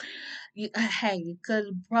 Woo! Hey, you could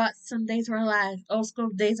have brought some Days of Our Lives, old school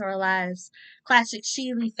Days of Our Lives, classic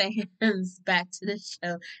Sheely fans back to the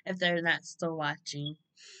show if they're not still watching.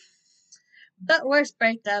 But worst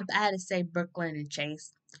breakup, I had to say Brooklyn and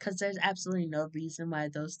Chase because there's absolutely no reason why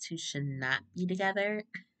those two should not be together.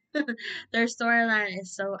 Their storyline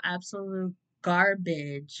is so absolute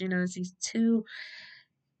garbage. It's these two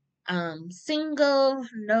single,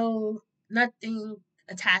 no nothing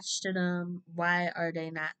attached to them. Why are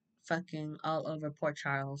they not fucking all over Port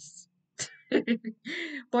Charles?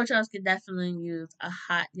 Port Charles could definitely use a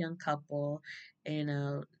hot young couple.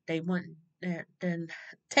 They want they're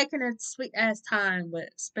taking a sweet ass time with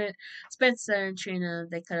Spencer and Trina.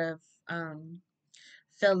 They could have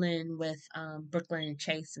fill in with Brooklyn and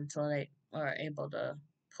Chase until they are able to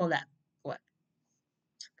pull that what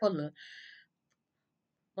pull the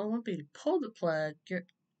well won't be to pull the plug.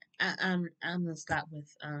 I'm gonna stop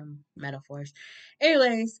with metaphors.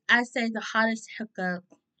 Anyways, I say the hottest hookup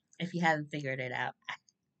if you haven't figured it out.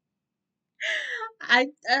 I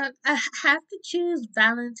have to choose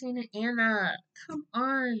Valentina and Anna. Come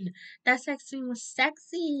on, that sex scene was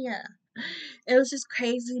sexy. It was just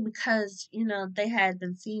crazy because they had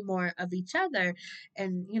been seeing more of each other,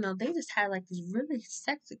 and they just had like these really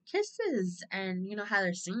sexy kisses, and how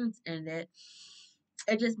their scenes ended.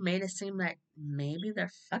 It just made it seem like maybe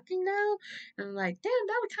they're fucking now, and I'm like, damn,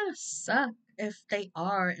 that would kind of suck if they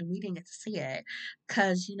are, and we didn't get to see it,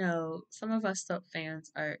 because some of us soap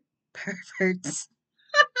fans are perverts.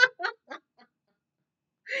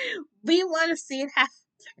 We want to see it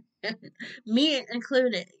happen, me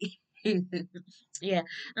included. Yeah,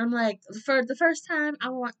 I'm like, for the first time, I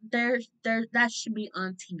want there that should be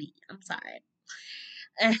on TV. I'm sorry,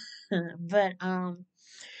 but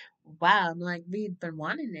wow, I'm like we've been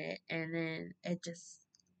wanting it, and then it just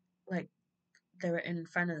like they were in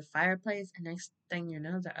front of the fireplace, and next thing you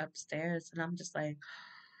know, they're upstairs, and I'm just like,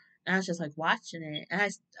 and I was just like watching it,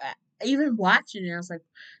 and even watching it, I was like,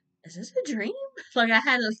 is this a dream? Like I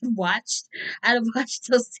had to watch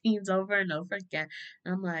those scenes over and over again.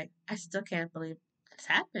 And I'm like, I still can't believe this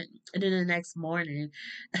happened. And then the next morning,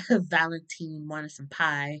 Valentine wanted some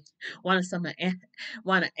pie, wanted some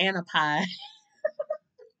wanted Anna pie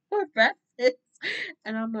for breakfast,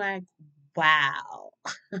 and I'm like, wow,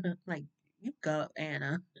 like you go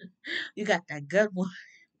Anna, you got that good one.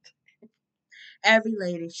 Every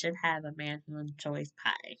lady should have a man who enjoys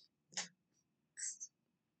pie.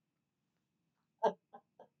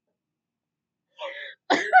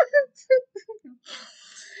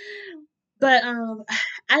 But I know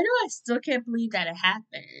I still can't believe that it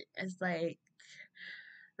happened. It's like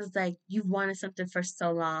you've wanted something for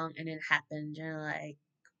so long and it happened. You're like,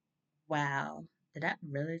 wow, did that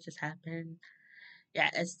really just happen? Yeah,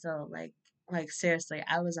 it's still like seriously,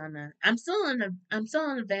 I'm still on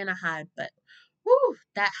a Vanna high, but whoo,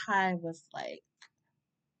 that high was like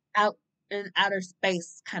out in outer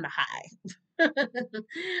space kind of high.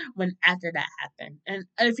 When after that happened. And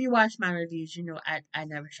if you watch my reviews, you know I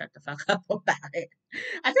never shut the fuck up about it.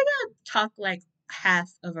 I think I talked like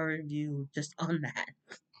half of a review just on that.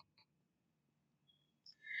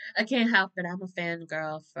 I can't help it. I'm a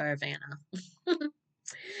fangirl for Vanna.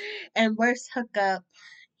 And worst hookup,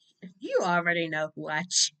 you already know who I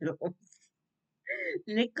choose.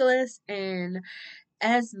 Nicholas and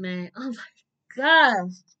Esme. Oh my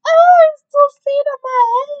gosh. Oh, it's still seeing in my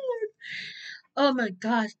head. Oh my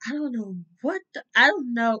gosh, I don't know I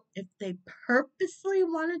don't know if they purposely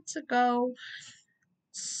wanted to go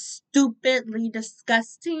stupidly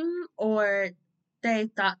disgusting or they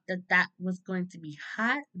thought that that was going to be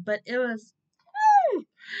hot, but it was. Whew,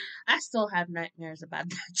 I still have nightmares about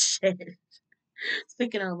that shit.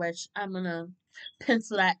 Speaking of which, I'm gonna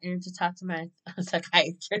pencil that in to talk to my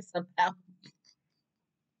psychiatrist about.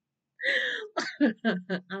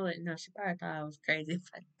 Oh wait, no, she probably thought I was crazy if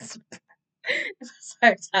I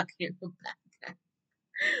started talking about that.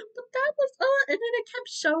 But that was and then it kept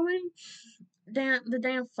showing the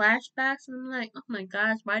damn flashbacks, and I'm like, oh my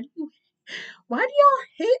gosh, why do y'all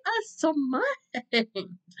hate us so much? I'm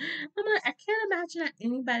like, I can't imagine that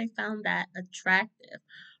anybody found that attractive.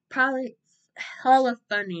 Probably hella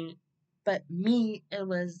funny, but me, it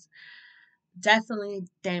was definitely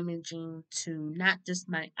damaging to not just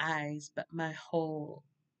my eyes, but my whole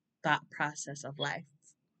thought process of life.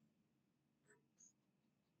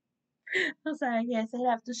 I was like, yes, I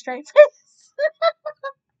have the straight face.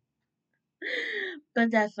 But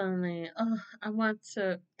definitely, I want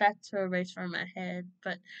that to erase from my head.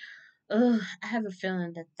 But I have a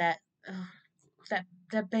feeling uh, that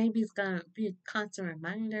that baby's gonna be a constant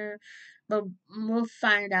reminder. But we'll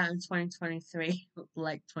find out in 2023,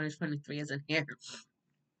 like 2023 isn't here,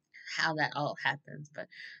 how that all happens. But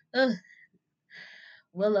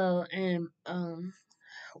Willow and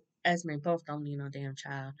Esme both don't need no damn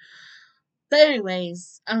child. But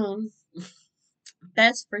anyways,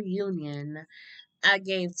 best reunion I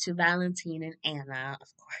gave to Valentine and Anna, of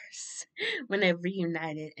course, when they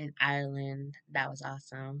reunited in Ireland. That was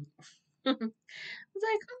awesome. I was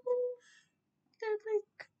like, oh, they're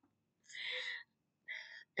like,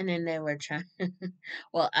 and then they were trying.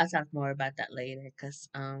 Well, I'll talk more about that later because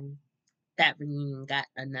that reunion got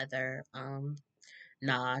another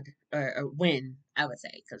nod or win, I would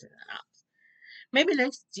say, because maybe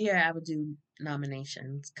next year I would do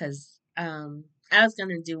nominations because I was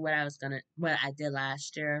gonna do what I did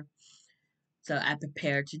last year. So I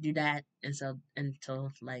prepared to do that, and so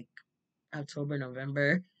until like October,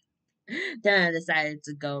 November, then I decided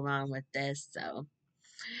to go along with this. So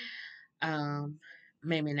um,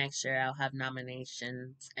 maybe next year I'll have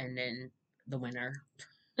nominations and then the winner.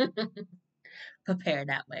 Prepare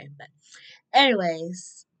that way. But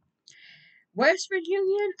anyways, worst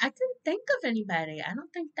reunion? I couldn't think of anybody. I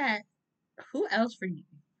don't think that who else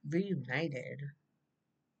reunited.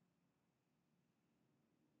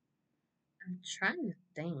 I'm trying to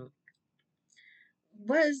think.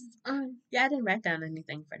 Yeah, I didn't write down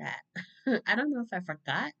anything for that. I don't know if I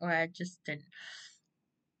forgot or I just didn't.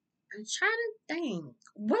 I'm trying to think.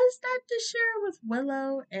 Was that this year with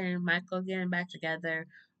Willow and Michael getting back together?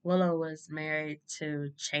 Willow was married to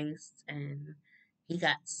Chase and he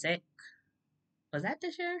got sick. Was that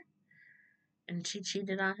this year? And she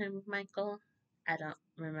cheated on him with Michael? I don't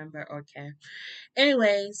remember or care.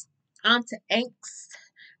 Anyways, On to Inks.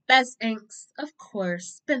 Best Inks, of course,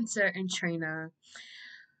 Spencer and Trina.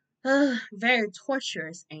 Very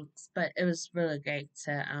torturous Inks, but it was really great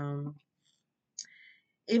to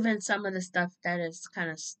even some of the stuff that is kind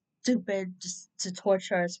of stupid just to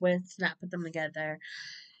torture us with, to not put them together.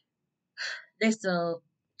 They still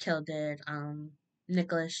killed it.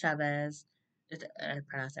 Nicholas Chavez, I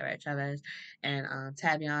pronounced that right, Chavez, and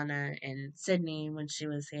Taviana and Sydney when she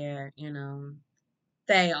was here,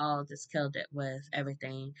 they all just killed it with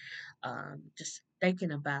everything. Just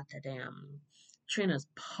thinking about the damn Trina's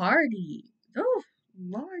party. Oh,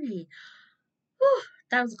 lordy. Whew,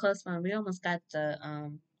 that was a close one. We almost got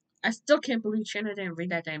I still can't believe Trina didn't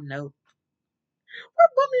read that damn note. What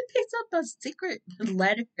woman picks up a secret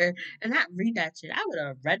letter and not read that shit? I would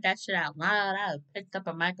have read that shit out loud. I would have picked up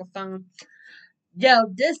a microphone. Yo,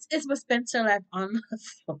 this is what Spencer left on the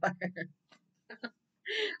floor.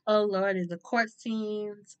 Oh Lord, is the court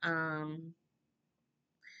scenes.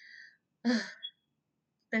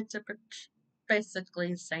 Spencer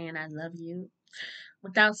basically saying I love you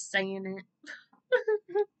without saying it.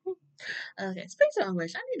 Okay, speaking of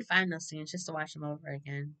which, I need to find those scenes just to watch them over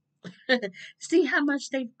again. See how much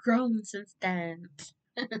they've grown since then.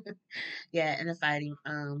 Yeah, and the fighting,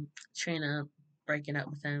 Trina breaking up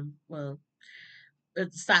with him. Well,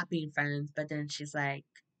 stop being friends, but then she's like,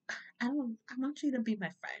 I want you to be my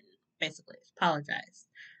friend. Basically, apologize.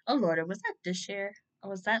 Oh Lord, was that this year? Or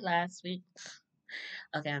was that last week?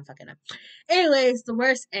 Okay, I'm fucking up. Anyways, the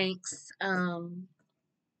worst inks.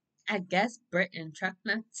 I guess Brit and Truck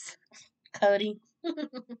Nuts. Cody.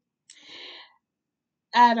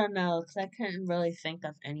 I don't know, because I couldn't really think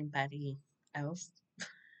of anybody else.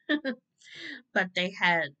 But they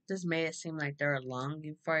had just made it seem like they were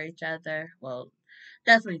longing for each other. Well,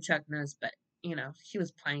 definitely Chuck Norris, but he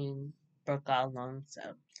was playing Brooke all along,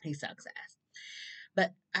 so he sucks ass.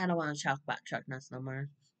 But I don't want to talk about Chuck Norris no more.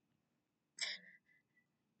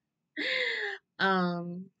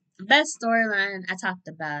 Um, best storyline I talked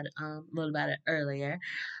about a little about it earlier.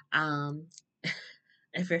 Um,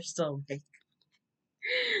 if you're still awake.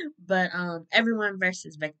 But everyone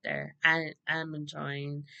versus Victor. I'm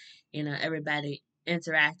enjoying, everybody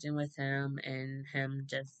interacting with him and him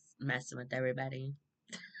just messing with everybody.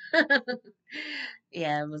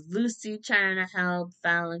 Yeah, it was Lucy trying to help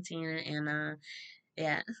Valentina and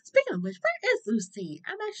yeah. Speaking of which, where is Lucy?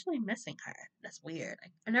 I'm actually missing her. That's weird.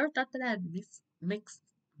 I never thought that I'd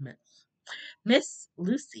miss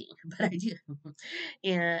Lucy, but I do.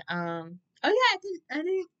 Yeah. Oh yeah, I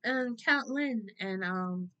didn't count Lynn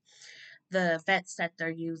and the vets that they're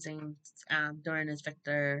using during this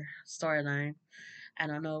Victor storyline. I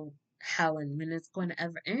don't know how and when it's going to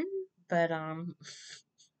ever end, but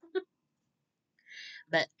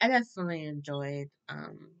I definitely enjoyed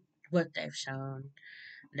what they've shown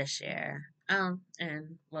this year. And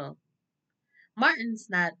well, Martin's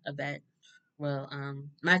not a vet. Well,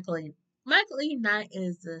 Michael E. Knight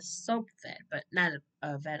is a soap vet, but not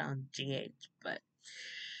a vet on GH. But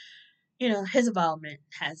his involvement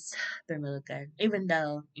has been really good, even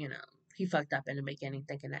though he fucked up in the beginning,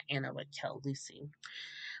 thinking that Anna would kill Lucy.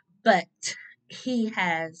 But he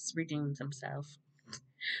has redeemed himself.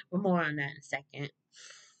 But more on that in a second.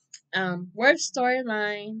 Worst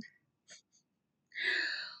storyline.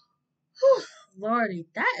 Whew, Lordy,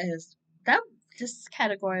 that this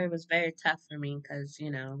category was very tough for me because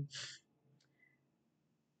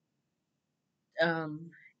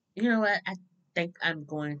um, you know what? I think I'm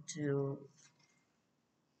going to.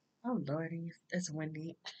 Oh Lordy, it's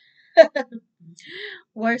windy.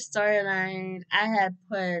 Worst storyline. I had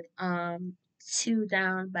put two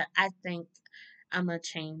down, but I think I'm gonna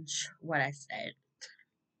change what I said,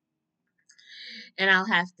 and I'll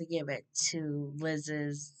have to give it to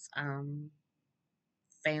Liz's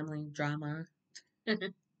family drama.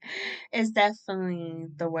 It's definitely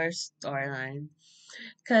the worst storyline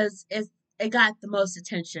because it got the most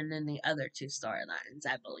attention than the other two storylines,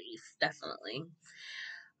 I believe. Definitely.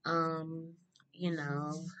 Um, you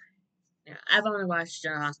know, I've only watched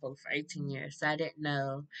General Hospital for 18 years, so I didn't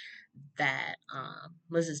know that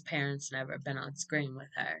Liz's parents never been on screen with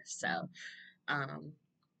her. So, um,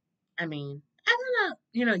 I mean, I don't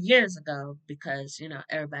know, years ago because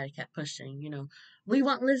everybody kept pushing, we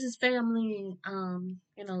want Liz's family,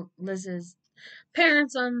 Liz's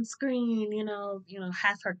parents on screen,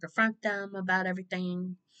 have her confront them about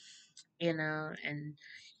everything, and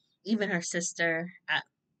even her sister.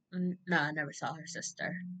 No, I never saw her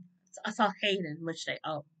sister. I saw Hayden, which they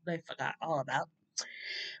forgot all about.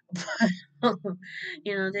 But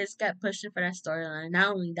they just kept pushing for that storyline. Not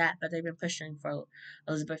only that, but they've been pushing for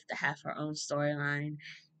Elizabeth to have her own storyline,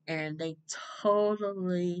 and they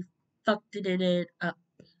totally fucked it up.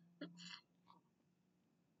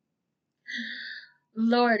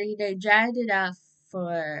 Lordy, they dragged it out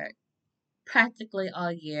for practically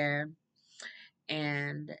all year,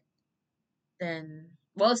 and then,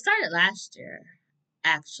 well, it started last year,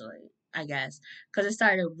 actually, I guess, because it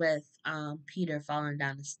started with Peter falling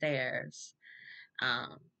down the stairs,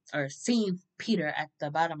 um, or seeing Peter at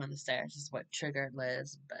the bottom of the stairs is what triggered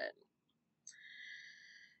Liz. But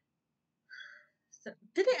so,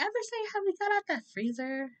 did they ever say how we got out that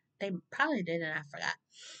freezer? They probably did, and I forgot.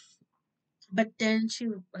 But then she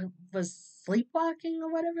was sleepwalking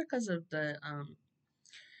or whatever because of the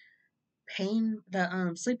pain,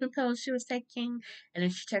 the sleeping pills she was taking, and then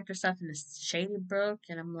she checked herself in the Shady Brook,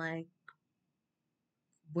 and I'm like,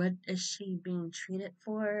 what is she being treated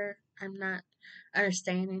for? I'm not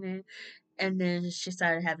understanding it. And then she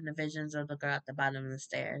started having the visions of the girl at the bottom of the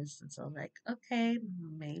stairs, and so like, okay,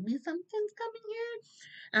 maybe something's coming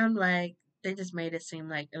here. I'm like, they just made it seem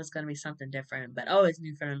like it was gonna be something different, but always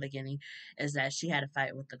knew from the beginning is that she had a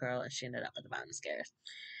fight with the girl and she ended up at the bottom of the stairs.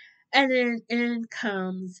 And then in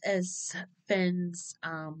comes as Finn's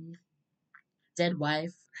dead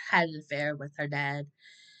wife had an affair with her dad,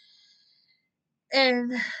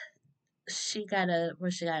 and she got a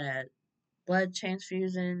blood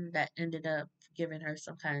transfusion that ended up giving her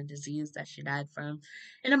some kind of disease that she died from,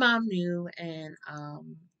 and the mom knew and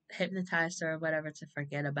hypnotized her or whatever to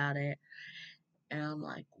forget about it. And I'm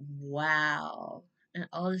like, wow. And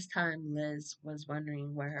all this time, Liz was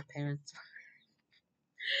wondering where her parents.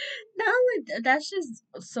 Not only that's just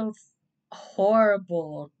so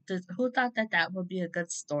horrible. Who thought that that would be a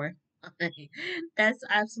good story? That's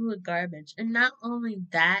absolute garbage. And not only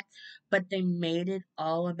that, but they made it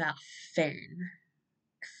all about Finn.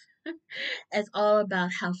 It's all about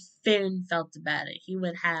how Finn felt about it. He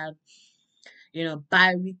would have,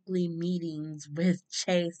 bi-weekly meetings with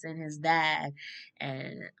Chase and his dad,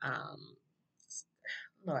 and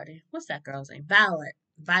Lordy, what's that girl's name? Violet.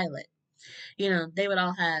 Violet. They would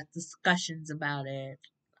all have discussions about it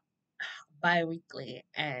bi-weekly,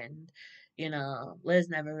 and Liz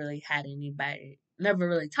never really had anybody, never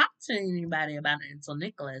really talked to anybody about it until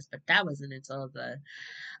Nicholas, but that wasn't until the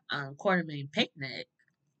Quartermain picnic.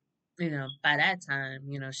 By that time,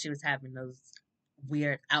 she was having those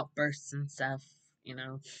weird outbursts and stuff, you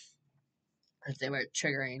know, because they were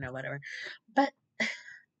triggering or whatever. But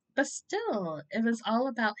still, it was all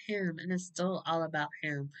about him, and it's still all about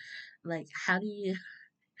him. Like, how do you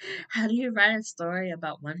write a story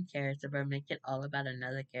about one character but make it all about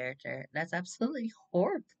another character? That's absolutely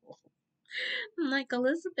horrible. Like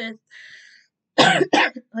Elizabeth,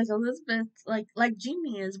 like Elizabeth, like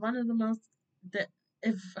Jeannie is one of the most that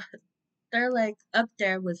if they're like up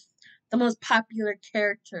there with the most popular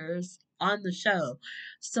characters on the show.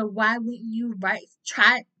 So why wouldn't you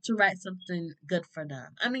try to write something good for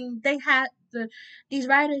them? I mean, these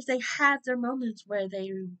writers, they have their moments where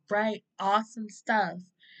they write awesome stuff,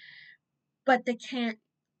 but they can't.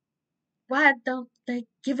 Why don't they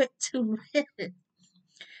give it to Liz?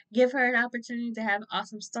 Give her an opportunity to have an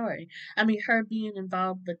awesome story. I mean, her being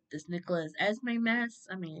involved with this Nicholas Esme mess.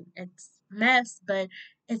 I mean, it's mess, but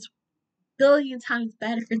it's billion times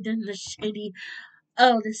better than the shitty,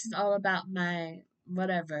 oh, this is all about my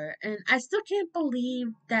whatever. And I still can't believe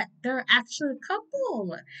that they're actually a couple.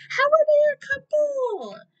 How are they a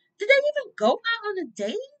couple? Did they even go out on a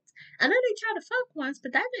date? I know they tried to fuck once,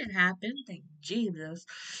 but that didn't happen. Thank Jesus.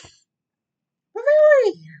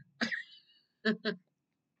 Really?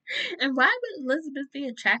 And why would Elizabeth be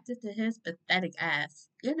attracted to his pathetic ass?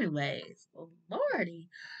 Anyways, lordy.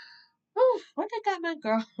 Oh, what they got my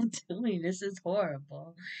girl doing? This is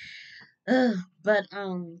horrible. Ugh, but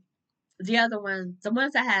the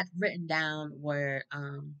ones I had written down were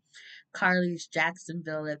Carly's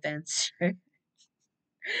Jacksonville adventure.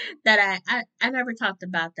 That I never talked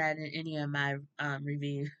about that in any of my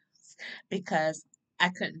reviews because I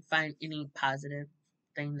couldn't find any positive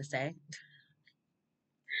thing to say.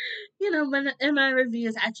 When in my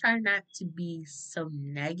reviews, I try not to be so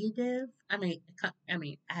negative. I mean,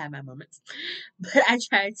 I have my moments, but I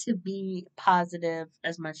try to be positive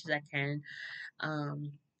as much as I can.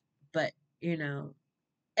 Um, but you know,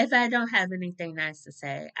 if I don't have anything nice to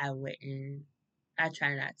say, I wouldn't. I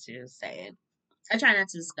try not to say it. I try not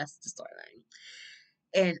to discuss the storyline.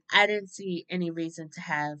 And I didn't see any reason to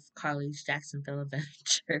have Carly's Jacksonville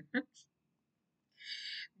adventure.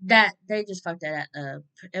 That they just fucked that up.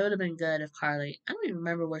 It would have been good if Carly, I don't even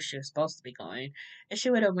remember where she was supposed to be going. If she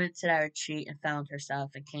would have went to that retreat and found herself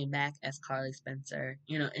and came back as Carly Spencer,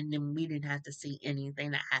 and then we didn't have to see anything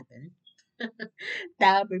that happened.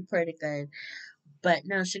 That would be pretty good. But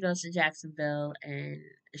no, she goes to Jacksonville, and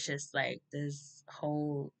it's just like this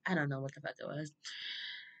whole, I don't know what the fuck it was.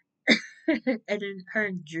 And then her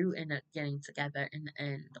and Drew end up getting together in the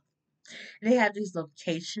end. They have these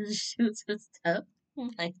location shoots and stuff.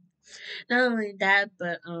 Like, not only that,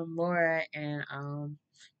 but Laura and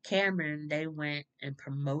Cameron, they went and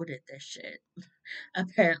promoted this shit.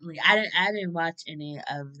 Apparently, I didn't watch any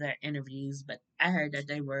of their interviews, but I heard that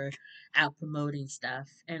they were out promoting stuff.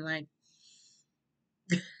 And like,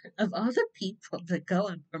 of all the people that go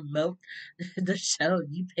and promote the show,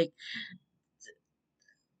 you pick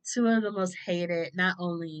two of the most hated, not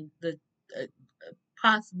only the uh,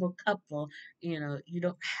 possible couple, you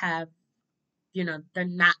don't have, they're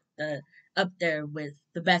not up there with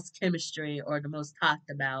the best chemistry or the most talked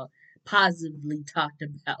about, positively talked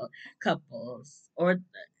about couples. But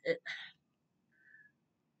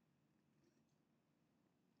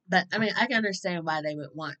I mean, I can understand why they would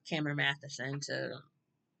want Cameron Matheson to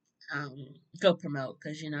go promote,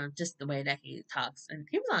 because just the way that he talks, and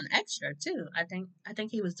he was on Extra too. I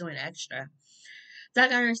think he was doing Extra, so I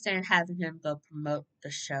can understand having him go promote the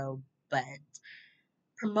show, but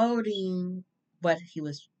promoting what he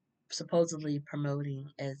was supposedly promoting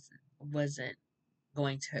is wasn't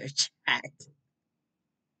going to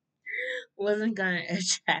wasn't going to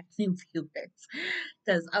attract new viewers,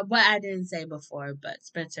 because what I didn't say before, but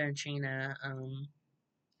Spencer and Trina,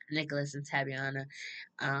 Nicholas and Tabiana,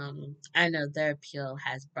 I know their appeal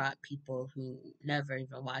has brought people who never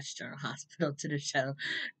even watched General Hospital to the show,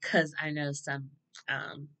 because I know some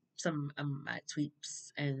of my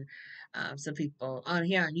tweets and some people on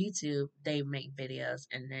here on YouTube, they make videos,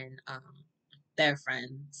 and then their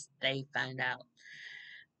friends, they find out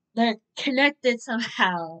they're connected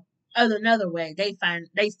somehow. Another way, they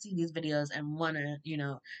see these videos and wanna,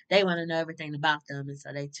 they wanna know everything about them, and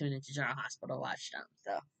so they tune into General Hospital to watch them.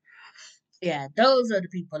 So yeah, those are the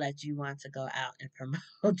people that you want to go out and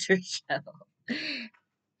promote your show.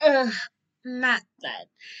 Ugh, not that.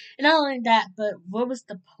 And not only that, but what was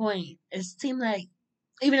the point? It seemed like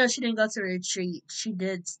even though she didn't go to the retreat, she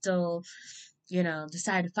did still,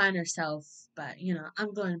 decide to find herself. But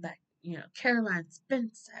I'm going back. Caroline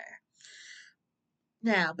Spencer.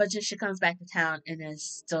 Now, but just she comes back to town and is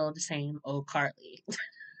still the same old Carly.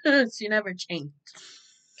 She never changed.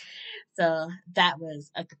 So that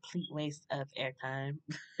was a complete waste of airtime.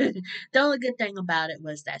 The only good thing about it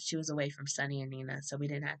was that she was away from Sunny and Nina, so we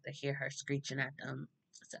didn't have to hear her screeching at them.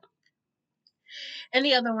 So, and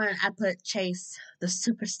the other one, I put Chase, the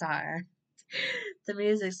superstar, the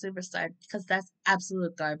music superstar, because that's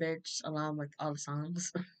absolute garbage along with all the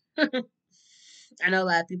songs. I know a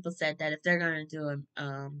lot of people said that if they're gonna do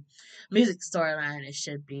a music storyline, it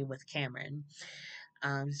should be with Cameron.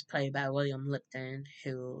 He's played by William Lipton,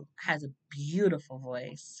 who has a beautiful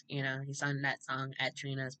voice. He sung that song at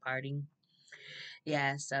Trina's party.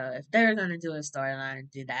 Yeah, so if they're gonna do a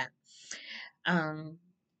storyline, do that. Um,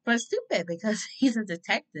 but it's stupid because he's a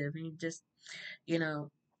detective, and you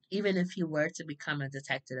know, even if he were to become a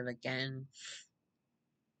detective again,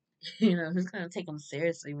 who's gonna take him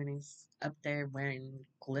seriously when he's up there wearing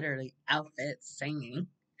glittery outfits, singing?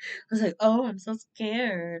 I was like, oh, I'm so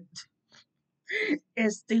scared.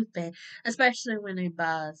 It's stupid, especially when they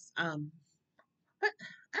buzz. But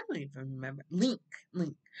I don't even remember. Link.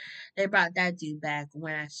 They brought that dude back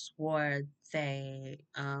when I swore who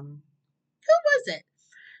was it?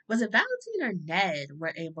 Was it Valentine or Ned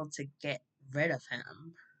were able to get rid of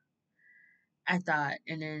him? I thought,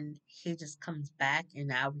 and then he just comes back and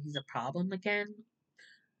now he's a problem again.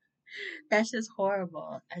 That's just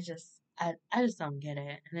horrible. I just don't get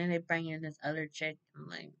it. And then they bring in this other chick. I'm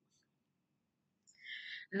like,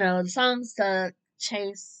 no, the song suck.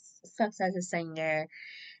 Chase sucks as a singer,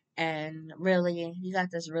 and really, you got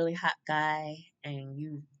this really hot guy,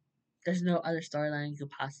 and there's no other storyline you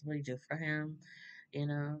could possibly do for him.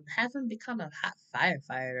 Have him become a hot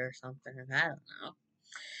firefighter or something. I don't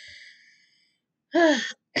know.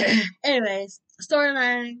 Anyways,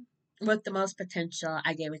 storyline with the most potential,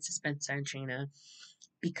 I gave it to Spencer and Trina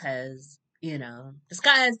because the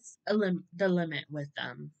sky's the limit with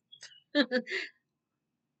them.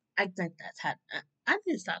 I think that's how. I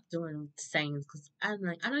need to stop doing sayings because I'm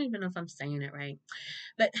like, I don't even know if I'm saying it right.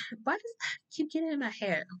 But why does that keep getting in my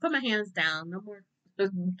hair? Put my hands down. No more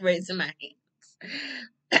raising my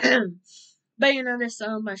hands. But there's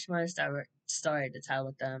so much more story to tell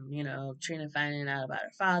with them. Trina finding out about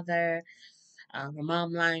her father, her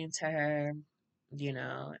mom lying to her,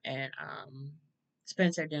 and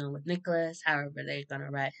Spencer dealing with Nicholas. However, they're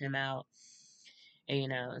gonna rat him out.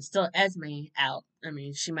 And, and still Esme out. I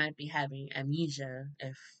mean, she might be having amnesia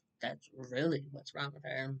if that's really what's wrong with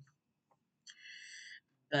her.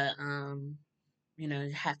 but you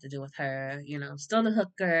have to deal with her, still the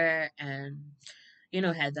hooker, and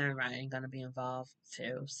Heather and Ryan gonna be involved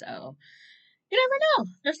too. So you never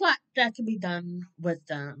know. There's a lot that can be done with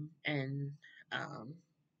them, and um,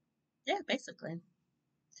 yeah, basically,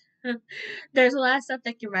 there's a lot of stuff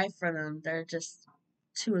that can write for them. They're just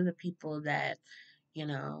two of the people that you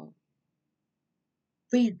know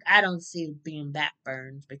I don't see being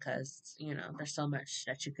backburned because there's so much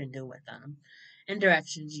that you can do with them, and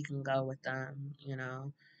directions you can go with them.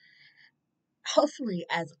 Hopefully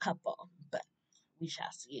as a couple, but we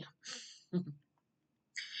shall see.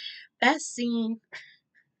 Best scene,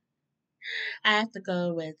 I have to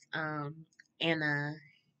go with Anna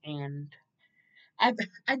and I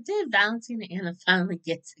I did Valentine and Anna finally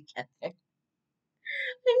get together. I said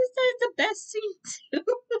it's the best scene too.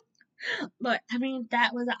 But I mean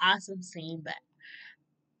that was an awesome scene, but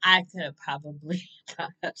I could have probably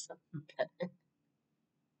thought of something better.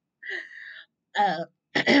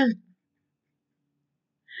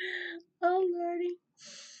 Oh lordy.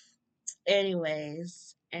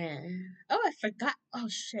 Anyways, and I forgot. Oh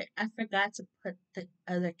shit, I forgot to put the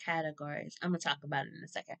other categories. I'm gonna talk about it in a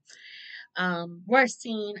second. Worst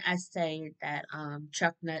scene, I say that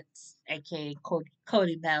Chuck Nuts, aka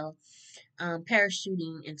Cody Bell,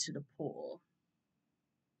 parachuting into the pool,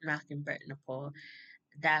 knocking Brett in the pool.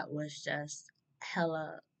 That was just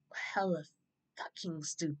hella fucking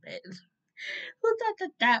stupid. Who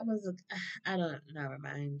thought that was a? I don't. Never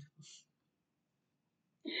mind.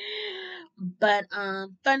 But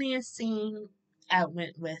funniest scene, I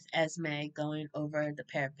went with Esme going over the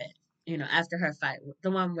parapet. After her fight,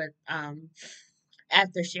 the one with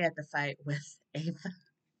after she had the fight with Ava.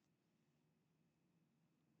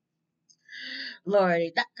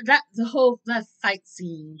 Lordy, that the whole that fight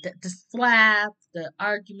scene, the slap, the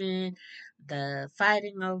argument, the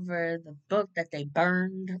fighting over the book that they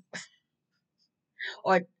burned,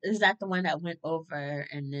 or is that the one that went over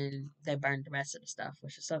and then they burned the rest of the stuff,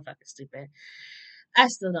 which is so fucking stupid. I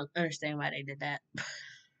still don't understand why they did that,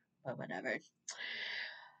 but whatever.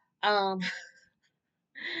 Um,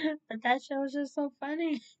 but that show was just so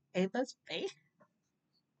funny. Ava's face.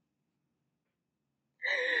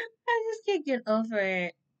 I just can't get over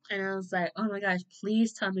it. And I was like, oh my gosh,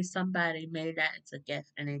 please tell me somebody made that into a GIF.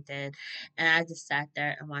 And they did. And I just sat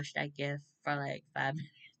there and watched that GIF for like 5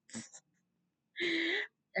 minutes.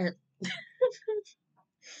 And-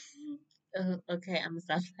 okay, I'm gonna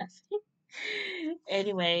stop laughing.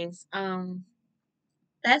 Anyways,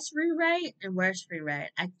 best rewrite and worst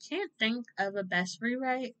rewrite. I can't think of a best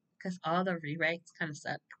rewrite because all the rewrites kind of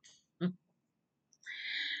suck.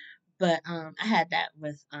 But I had that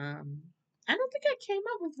with I don't think I came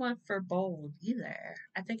up with one for bold either.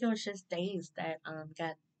 I think it was just Days that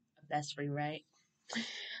got a best rewrite.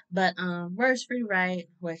 But worst rewrite,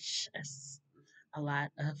 which is a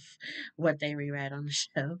lot of what they rewrite on the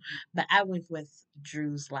show. But I went with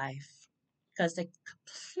Drew's life because they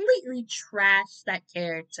completely trashed that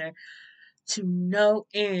character to no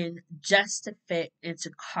end just to fit into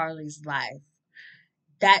Carly's life.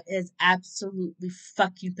 That is absolutely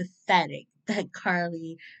fucking pathetic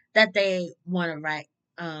that they want to write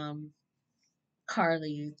um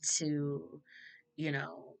Carly to, you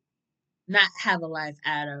know, not have a life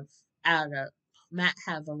out of not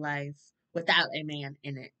have a life without a man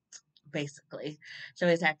in it, basically. So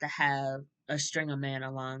always have to have a string of men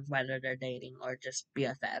along, whether they're dating or just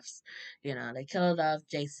BFFs. They killed off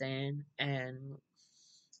Jason and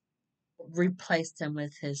replaced him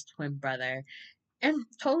with his twin brother and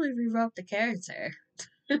totally rewrote the character.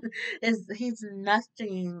 He's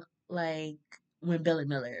nothing like when Billy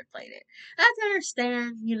Miller played it. I can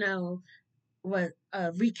understand, what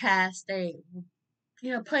recast they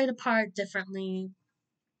play the part differently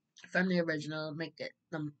from the original, make it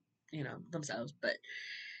themselves, but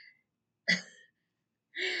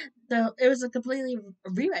it was a completely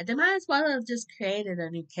rewrite. They might as well have just created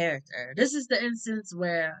a new character. This is the instance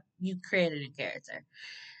where you create a new character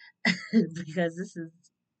because this is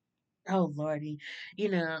oh lordy,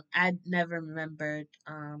 I never remembered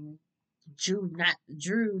Drew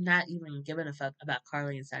not even giving a fuck about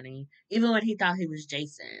Carly and Sonny, even when he thought he was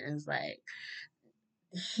Jason. It was like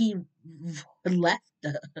he left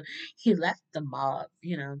the he left the mob,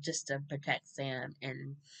 just to protect Sam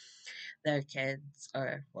and their kids,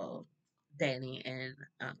 or well, Danny and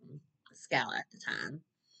Scal at the time,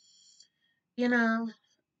 you know,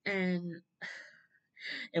 and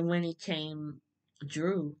when he came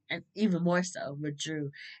Drew, and even more so with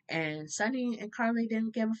Drew, and Sonny and Carly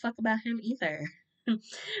didn't give a fuck about him either.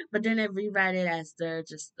 But then they rewrite it as they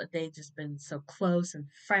just been so close and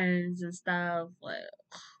friends and stuff. Like,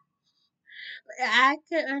 I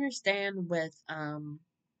could understand with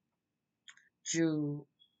Drew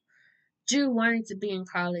Drew wanting to be in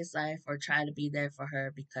Carly's life or try to be there for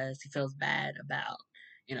her because he feels bad about,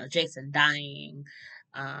 Jason dying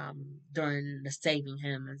during the saving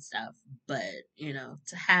him and stuff. But,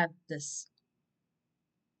 to have this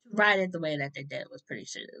to write it the way that they did was pretty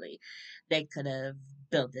silly. They could have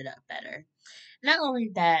built it up better. Not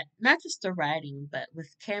only that, not just the writing, but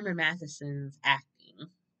with Cameron Matheson's acting.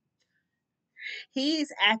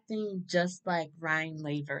 He's acting just like Ryan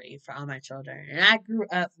Lavery for All My Children. And I grew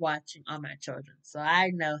up watching All My Children, so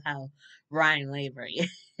I know how Ryan Lavery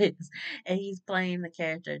is. And he's playing the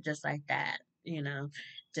character just like that,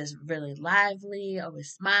 just really lively,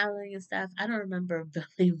 always smiling and stuff. I don't remember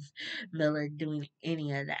Billy Miller doing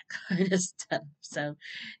any of that kind of stuff. So,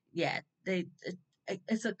 yeah,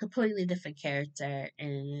 it's a completely different character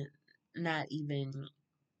and not even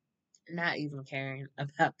not even caring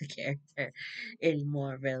about the character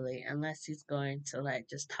anymore, really, unless he's going to like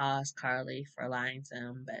just toss Carly for lying to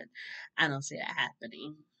him. But I don't see that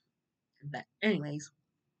happening. But anyways,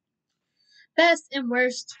 best and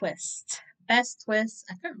worst twist. Best twist.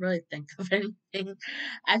 I couldn't really think of anything.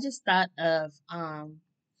 I just thought of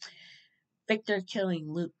Victor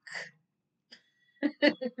killing Luke.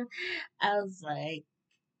 I was like,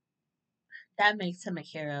 that makes him a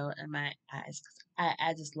hero in my eyes. 'Cause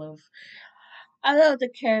I just love the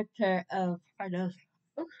character of I know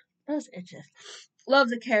those itches. Love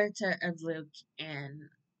the character of Luke, and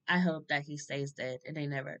I hope that he stays dead and they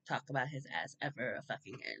never talk about his ass ever a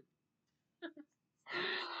fucking again.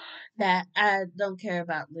 That I don't care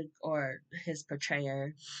about Luke or his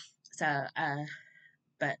portrayer. So,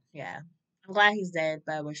 but yeah, I'm glad he's dead.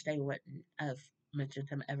 But I wish they wouldn't have mentioned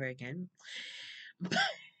him ever again.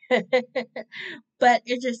 But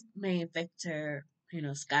it just made Victor,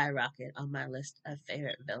 skyrocket on my list of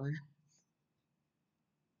favorite villains.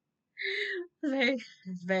 Very,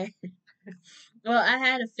 very. Well, I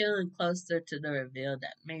had a feeling closer to the reveal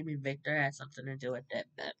that maybe Victor had something to do with it,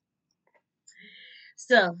 but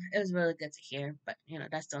still, it was really good to hear. But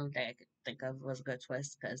that's the only thing I could think of was a good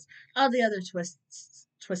twist because all the other twists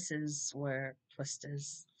were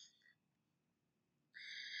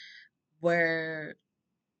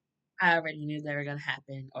I already knew they were gonna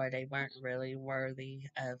happen, or they weren't really worthy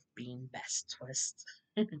of being best twists.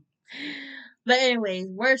 But anyways,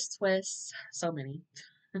 worst twists, so many.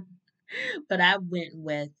 But I went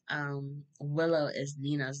with Willow is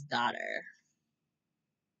Nina's daughter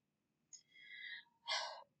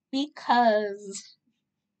because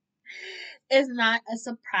it's not a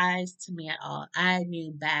surprise to me at all. I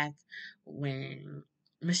knew back when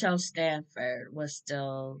Michelle Stanford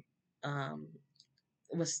um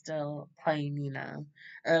was still playing Nina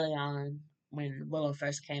early on when Willow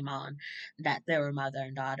first came on that they were mother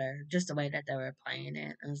and daughter, just the way that they were playing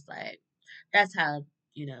it. It was like that's how,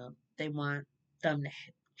 they want them to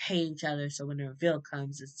hate each other so when the reveal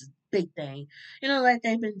comes it's this big thing. Like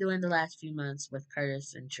they've been doing the last few months with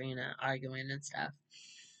Curtis and Trina arguing and stuff.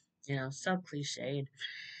 So cliched.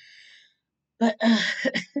 But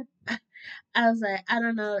I was like, I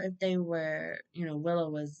don't know if they were, Willow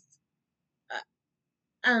was uh,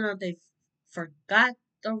 I don't know if they forgot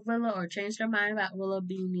the Willow or changed their mind about Willow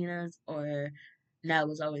being Nina's or that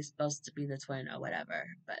was always supposed to be the twin or whatever.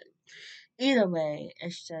 But either way,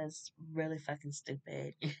 it's just really fucking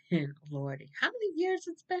stupid. And lordy, how many years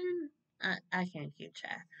it's been? I can't keep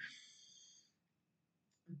track.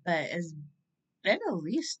 But it's been at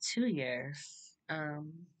least 2 years. Yeah,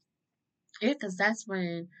 because that's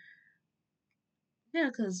when, yeah,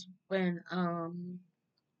 because when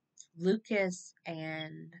Lucas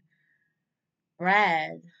and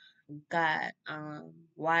Brad got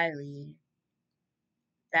Wiley,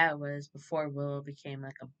 that was before Willow became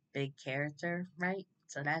like a big character, right?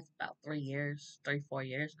 So that's about 3 years, 4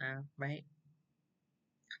 years now, right?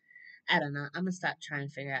 I don't know. I'm gonna stop trying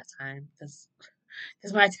to figure out time because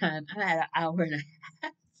my time I had an hour and a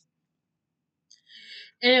half.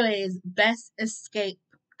 Anyways, best escape.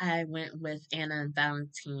 I went with Anna and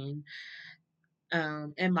Valentine.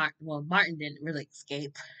 And Martin. Well, Martin didn't really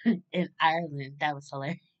escape in Ireland. That was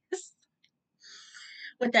hilarious.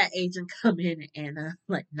 With that agent come in and Anna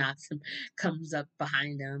like knocks him, comes up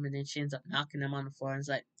behind him, and then she ends up knocking him on the floor and is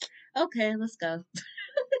like, "Okay, let's go."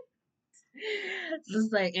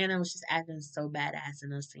 Just like Anna was just acting so badass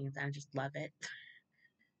in those scenes. I just love it.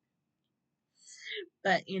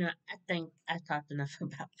 But I think I talked enough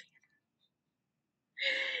about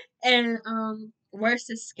it. And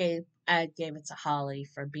worst escape, I gave it to Holly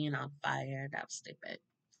for being on fire. That was stupid.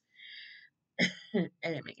 It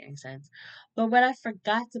didn't make any sense. But what I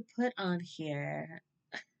forgot to put on here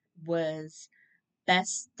was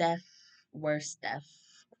best Steph, worst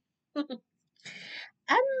Steph. I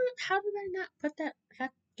don't. How did I not put that?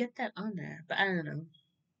 Get that on there? But I don't know.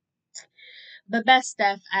 The best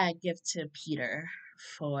Steph I give to Peter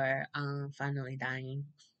for finally dying.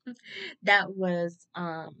 That was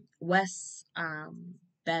Wes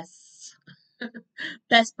best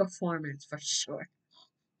best performance for sure.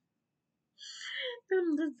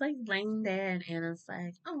 I'm just like laying there and Anna's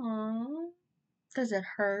like, oh, does it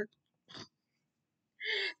hurt?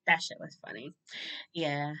 That shit was funny.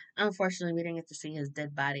 Yeah. Unfortunately, we didn't get to see his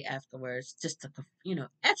dead body afterwards. Just to,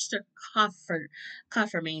 extra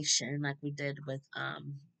confirmation like we did with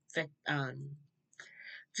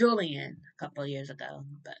Julian a couple years ago.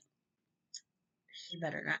 But he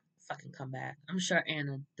better not fucking come back. I'm sure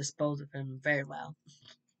Anna disposed of him very well.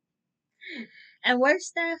 And worst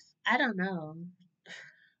stuff, I don't know.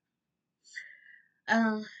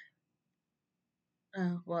 Uh,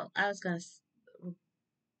 well, I was gonna.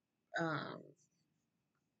 Um,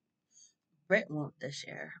 Brit won't this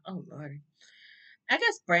year. Oh lord. I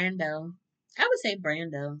guess Brando. I would say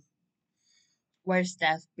Brando. Worst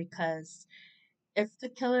death because if the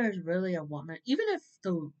killer is really a woman, even if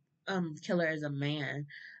the killer is a man,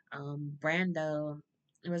 Brando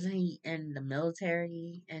wasn't he in the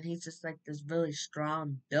military and he's just like this really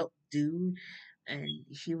strong built dude and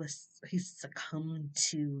he succumbed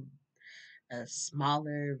to a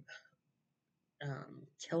smaller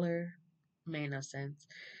killer. Made no sense.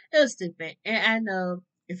 It was stupid. And I know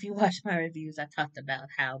if you watch my reviews I talked about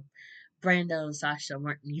how Brando and Sasha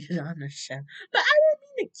weren't needed on the show. But I didn't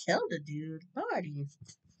mean to kill the dude. Lordy.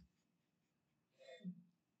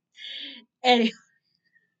 Anyway,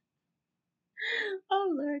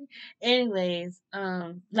 oh Lord. Anyways,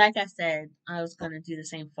 like I said, I was gonna do the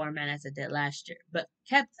same format as I did last year, but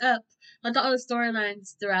kept up with all the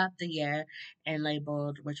storylines throughout the year and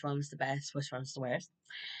labeled which one was the best, which one was the worst.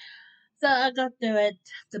 So I'll go through it.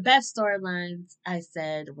 The best storylines I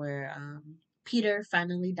said were Peter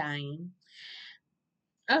finally dying.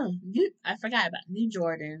 Oh, I forgot about New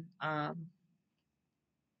Jordan.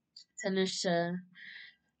 Tanisha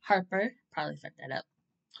Harper probably fucked that up,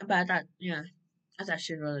 but I thought I thought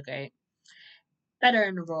she was really great, better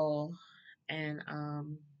in the role, and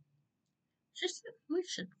just we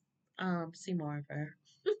should see more of her.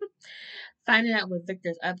 Finding out what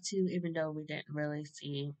Victor's up to, even though we didn't really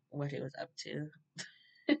see what he was up to.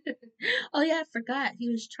 Oh yeah, I forgot. He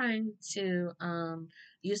was trying to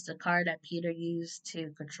use the car that Peter used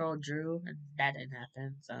to control Drew, and that didn't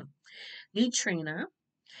happen. So Neutrina,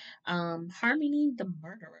 Harmony the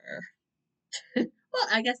murderer. Well,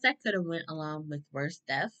 I guess that could have went along with worst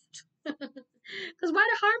death. Because why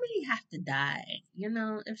did Harmony have to die?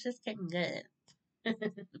 It's just getting good.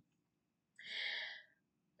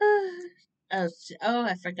 Oh,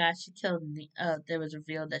 I forgot she killed. There was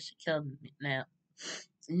revealed that she killed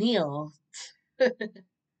Neil.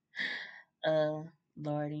 uh,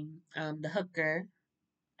 Lordy. The hooker.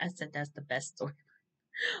 I said that's the best story.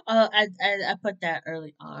 Oh, I put that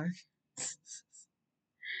early on.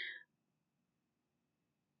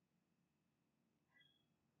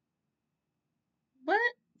 What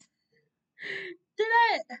did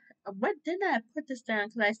I? What did I put this down?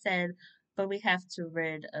 Because I said, but we have to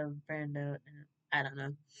rid of Brando. And I don't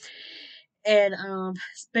know. And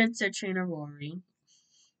Spencer, Trina, Rory.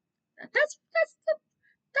 That's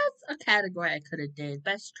a category I could have did.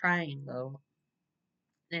 Best triangle.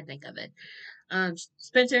 Didn't think of it.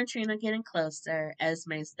 Spencer and Trina getting closer.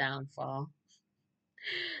 Esme's downfall.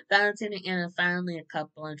 Valentine and Anna finally a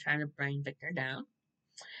couple and trying to bring Victor down.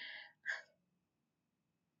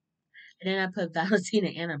 And then I put Valentine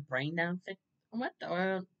and Anna brain down. What the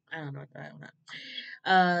world? I don't know what the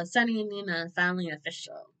hell. Sunny and Nina finally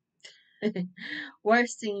official.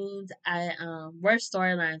 Worst scenes. Worst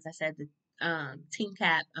storylines. I said the Team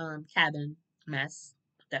Cap cabin mess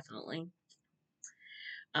definitely.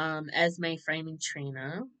 Esme framing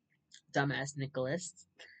Trina, dumbass Nicholas.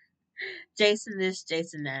 Jason this,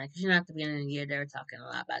 Jason that. Because at the beginning of the year they were talking a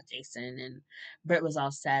lot about Jason, and Britt was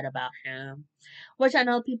all sad about him, which I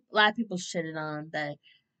know a lot of people shitted on. But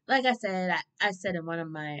like I said, I said in one of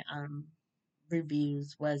my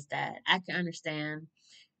reviews was that I can understand.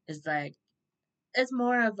 It's like it's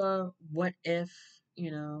more of a what if,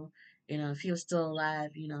 if he was still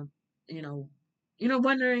alive, you know,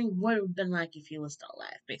 wondering what it would have been like if he was still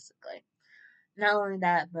alive, basically. Not only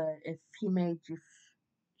that, but if he made you,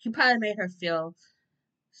 he probably made her feel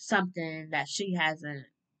something that she hasn't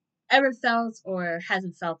ever felt or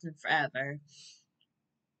hasn't felt in forever.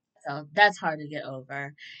 So that's hard to get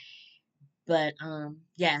over. But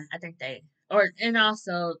yeah, I think they and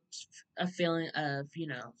also a feeling of,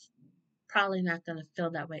 probably not gonna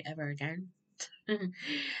feel that way ever again.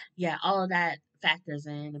 Yeah, all of that factors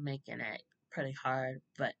in to making it pretty hard.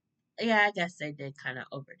 But yeah, I guess they did kind of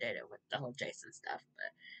overdid it with the whole Jason stuff.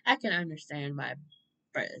 But I can understand why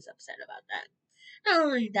Brett is upset about that. Not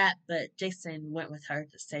only that, but Jason went with her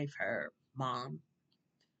to save her mom.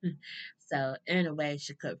 So in a way,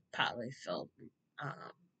 she could probably feel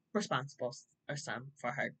um, responsible or some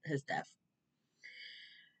for his death.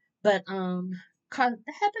 But that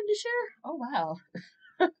happened this year. Oh wow.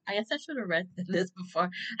 I guess I should have read this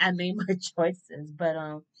before I made my choices. But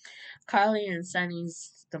Carly and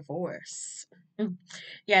Sonny's divorce.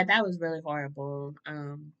 Yeah, that was really horrible.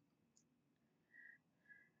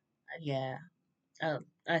 Yeah.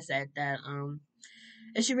 I said that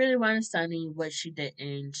if she really wanted Sonny, which she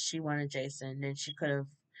didn't, she wanted Jason, then she could have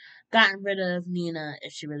gotten rid of Nina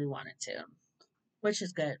if she really wanted to. Which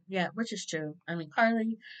is good. Yeah, which is true. I mean,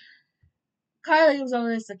 Carly was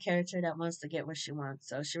always the character that wants to get what she wants.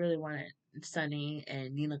 So she really wanted Sunny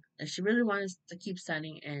and Nina. If she really wanted to keep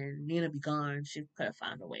Sunny and Nina be gone, she could have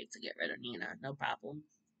found a way to get rid of Nina, no problem.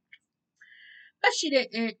 But she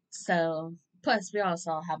didn't. So plus we all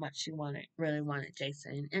saw how much she really wanted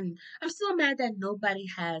Jason, and I'm still mad that nobody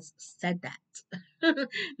has said that.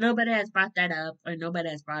 Nobody has brought that up, or nobody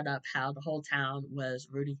has brought up how the whole town was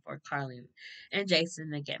rooting for Carly and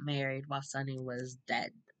Jason to get married while Sunny was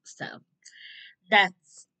dead. So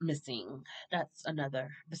that's missing. That's another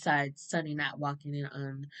besides Sunny not walking in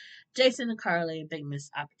on Jason and Carly, big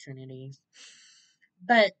missed opportunities.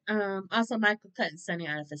 But also Michael cutting Sunny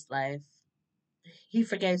out of his life. He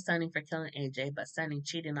forgave Sunny for killing AJ, but Sunny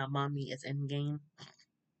cheating on mommy is in game.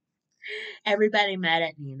 Everybody mad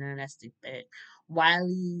at Nina, that's stupid.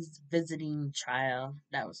 Wiley's visiting trial,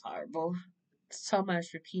 that was horrible. So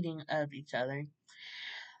much repeating of each other.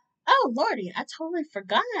 Oh lordy, I totally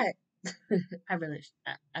forgot.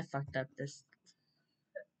 I fucked up this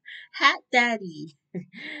Hat Daddy.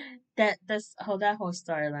 That whole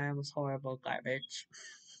storyline was horrible garbage.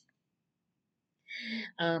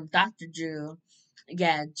 Dr. Drew,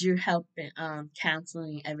 yeah, Drew helping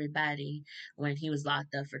counseling everybody when he was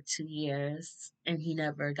locked up for 2 years and he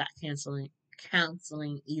never got counseling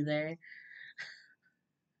either,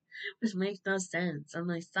 which makes no sense. I'm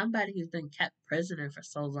like, somebody who's been kept prisoner for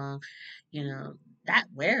so long, that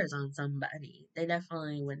wears on somebody. They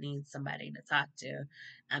definitely would need somebody to talk to.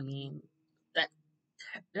 I mean, that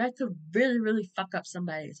that could really, really fuck up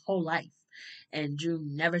somebody's whole life. And Drew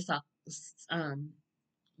um,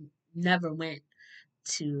 never went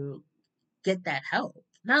to get that help.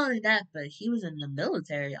 Not only that, but he was in the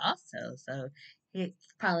military also, so he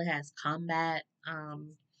probably has combat. I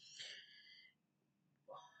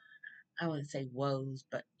wouldn't say woes,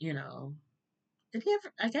 but did he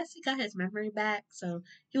ever? I guess he got his memory back, so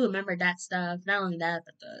he would remember that stuff. Not only that,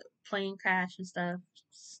 but the plane crash and stuff.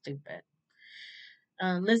 Stupid.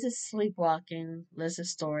 Liz is sleepwalking.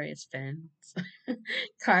 Liz's story is fins.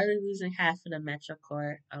 Carly losing half of the Metro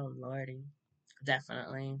Court. Oh lordy,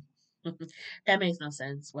 definitely. That makes no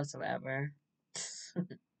sense whatsoever.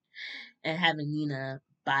 And having Nina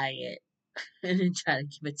buy it and then try to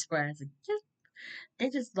give it to her. I was like, they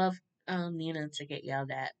just love Nina to get yelled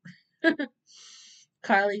at.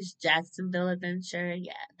 Carly's Jacksonville adventure.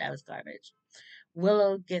 Yeah, that was garbage.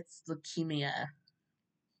 Willow gets leukemia.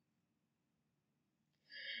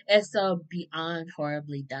 It's so beyond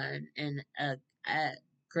horribly done and a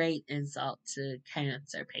great insult to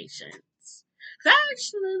cancer patients. 'Cause I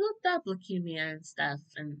actually looked up leukemia and stuff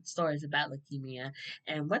and stories about leukemia,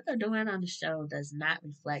 and what they're doing on the show does not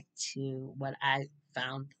reflect to what I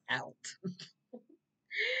found out.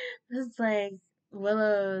 It's like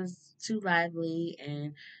Willow's too lively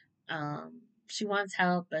and she wants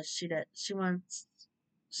help, but she's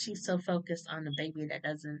so focused on the baby that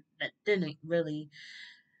didn't really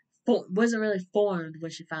wasn't really formed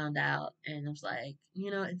when she found out, and it was like,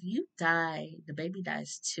 if you die, the baby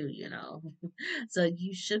dies too. So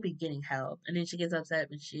you should be getting help. And then she gets upset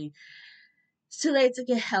when it's too late to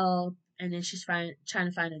get help, and then she's trying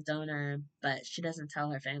to find a donor, but she doesn't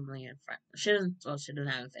tell her family and friends. She doesn't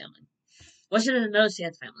have a family. Well, she doesn't know she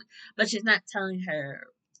has family, but she's not telling her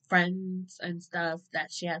friends and stuff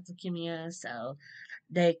that she has leukemia, so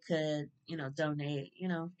they could, donate. You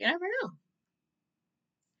never know.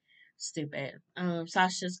 Stupid.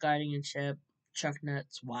 Sasha's guardianship, truck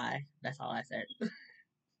nuts, why? That's all I said.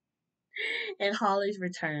 And Holly's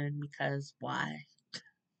return, because why?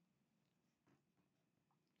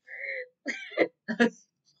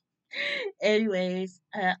 Anyways,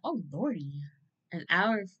 oh lordy. An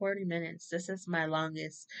hour and 40 minutes. This is my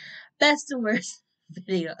longest, best and worst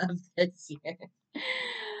video of this year.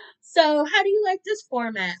 So, how do you like this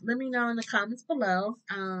format? Let me know in the comments below.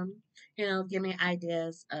 Give me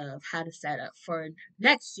ideas of how to set up for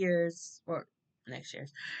next year's,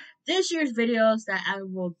 this year's videos that I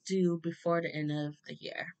will do before the end of the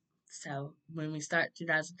year. So, when we start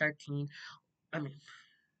 2013, I mean,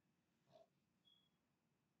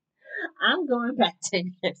 I'm going back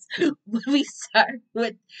 10 years. When we start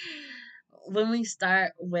with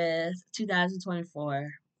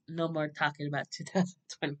 2024, no more talking about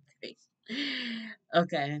 2023.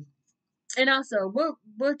 Okay. And also,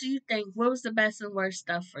 what do you think? What was the best and worst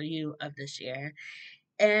stuff for you of this year?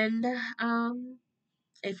 And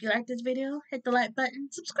if you like this video, hit the like button.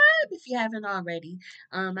 Subscribe if you haven't already.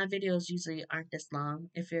 My videos usually aren't this long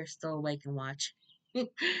if you're still awake and watching. Something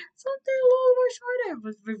a little more shorter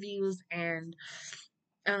with reviews and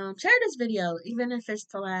share this video, even if it's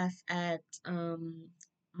to laugh at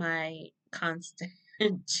my constant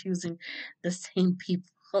choosing the same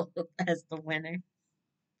people as the winner.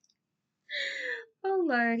 Oh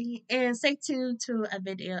lordy. And stay tuned to a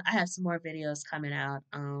video. I have some more videos coming out.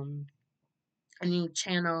 A new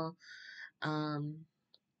channel um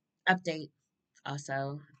update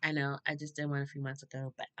also. I know I just did one a few months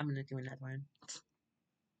ago, but I'm gonna do another one.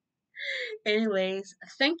 Anyways,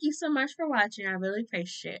 thank you so much for watching. I really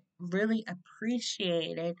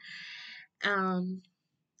appreciate it. Um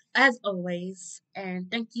as always,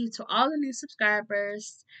 and thank you to all the new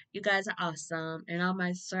subscribers. You guys are awesome, and all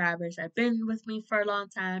my subscribers have been with me for a long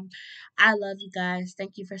time. I love you guys.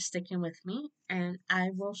 Thank you for sticking with me, and I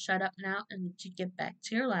will shut up now and let you get back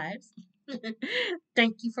to your lives.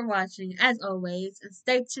 Thank you for watching, as always, and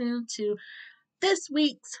stay tuned to this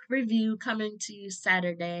week's review coming to you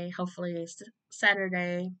Saturday. Hopefully, it's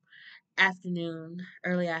Saturday afternoon,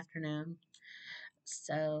 early afternoon.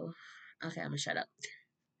 So, okay, I'm gonna shut up.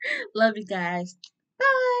 Love you guys.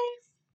 Bye.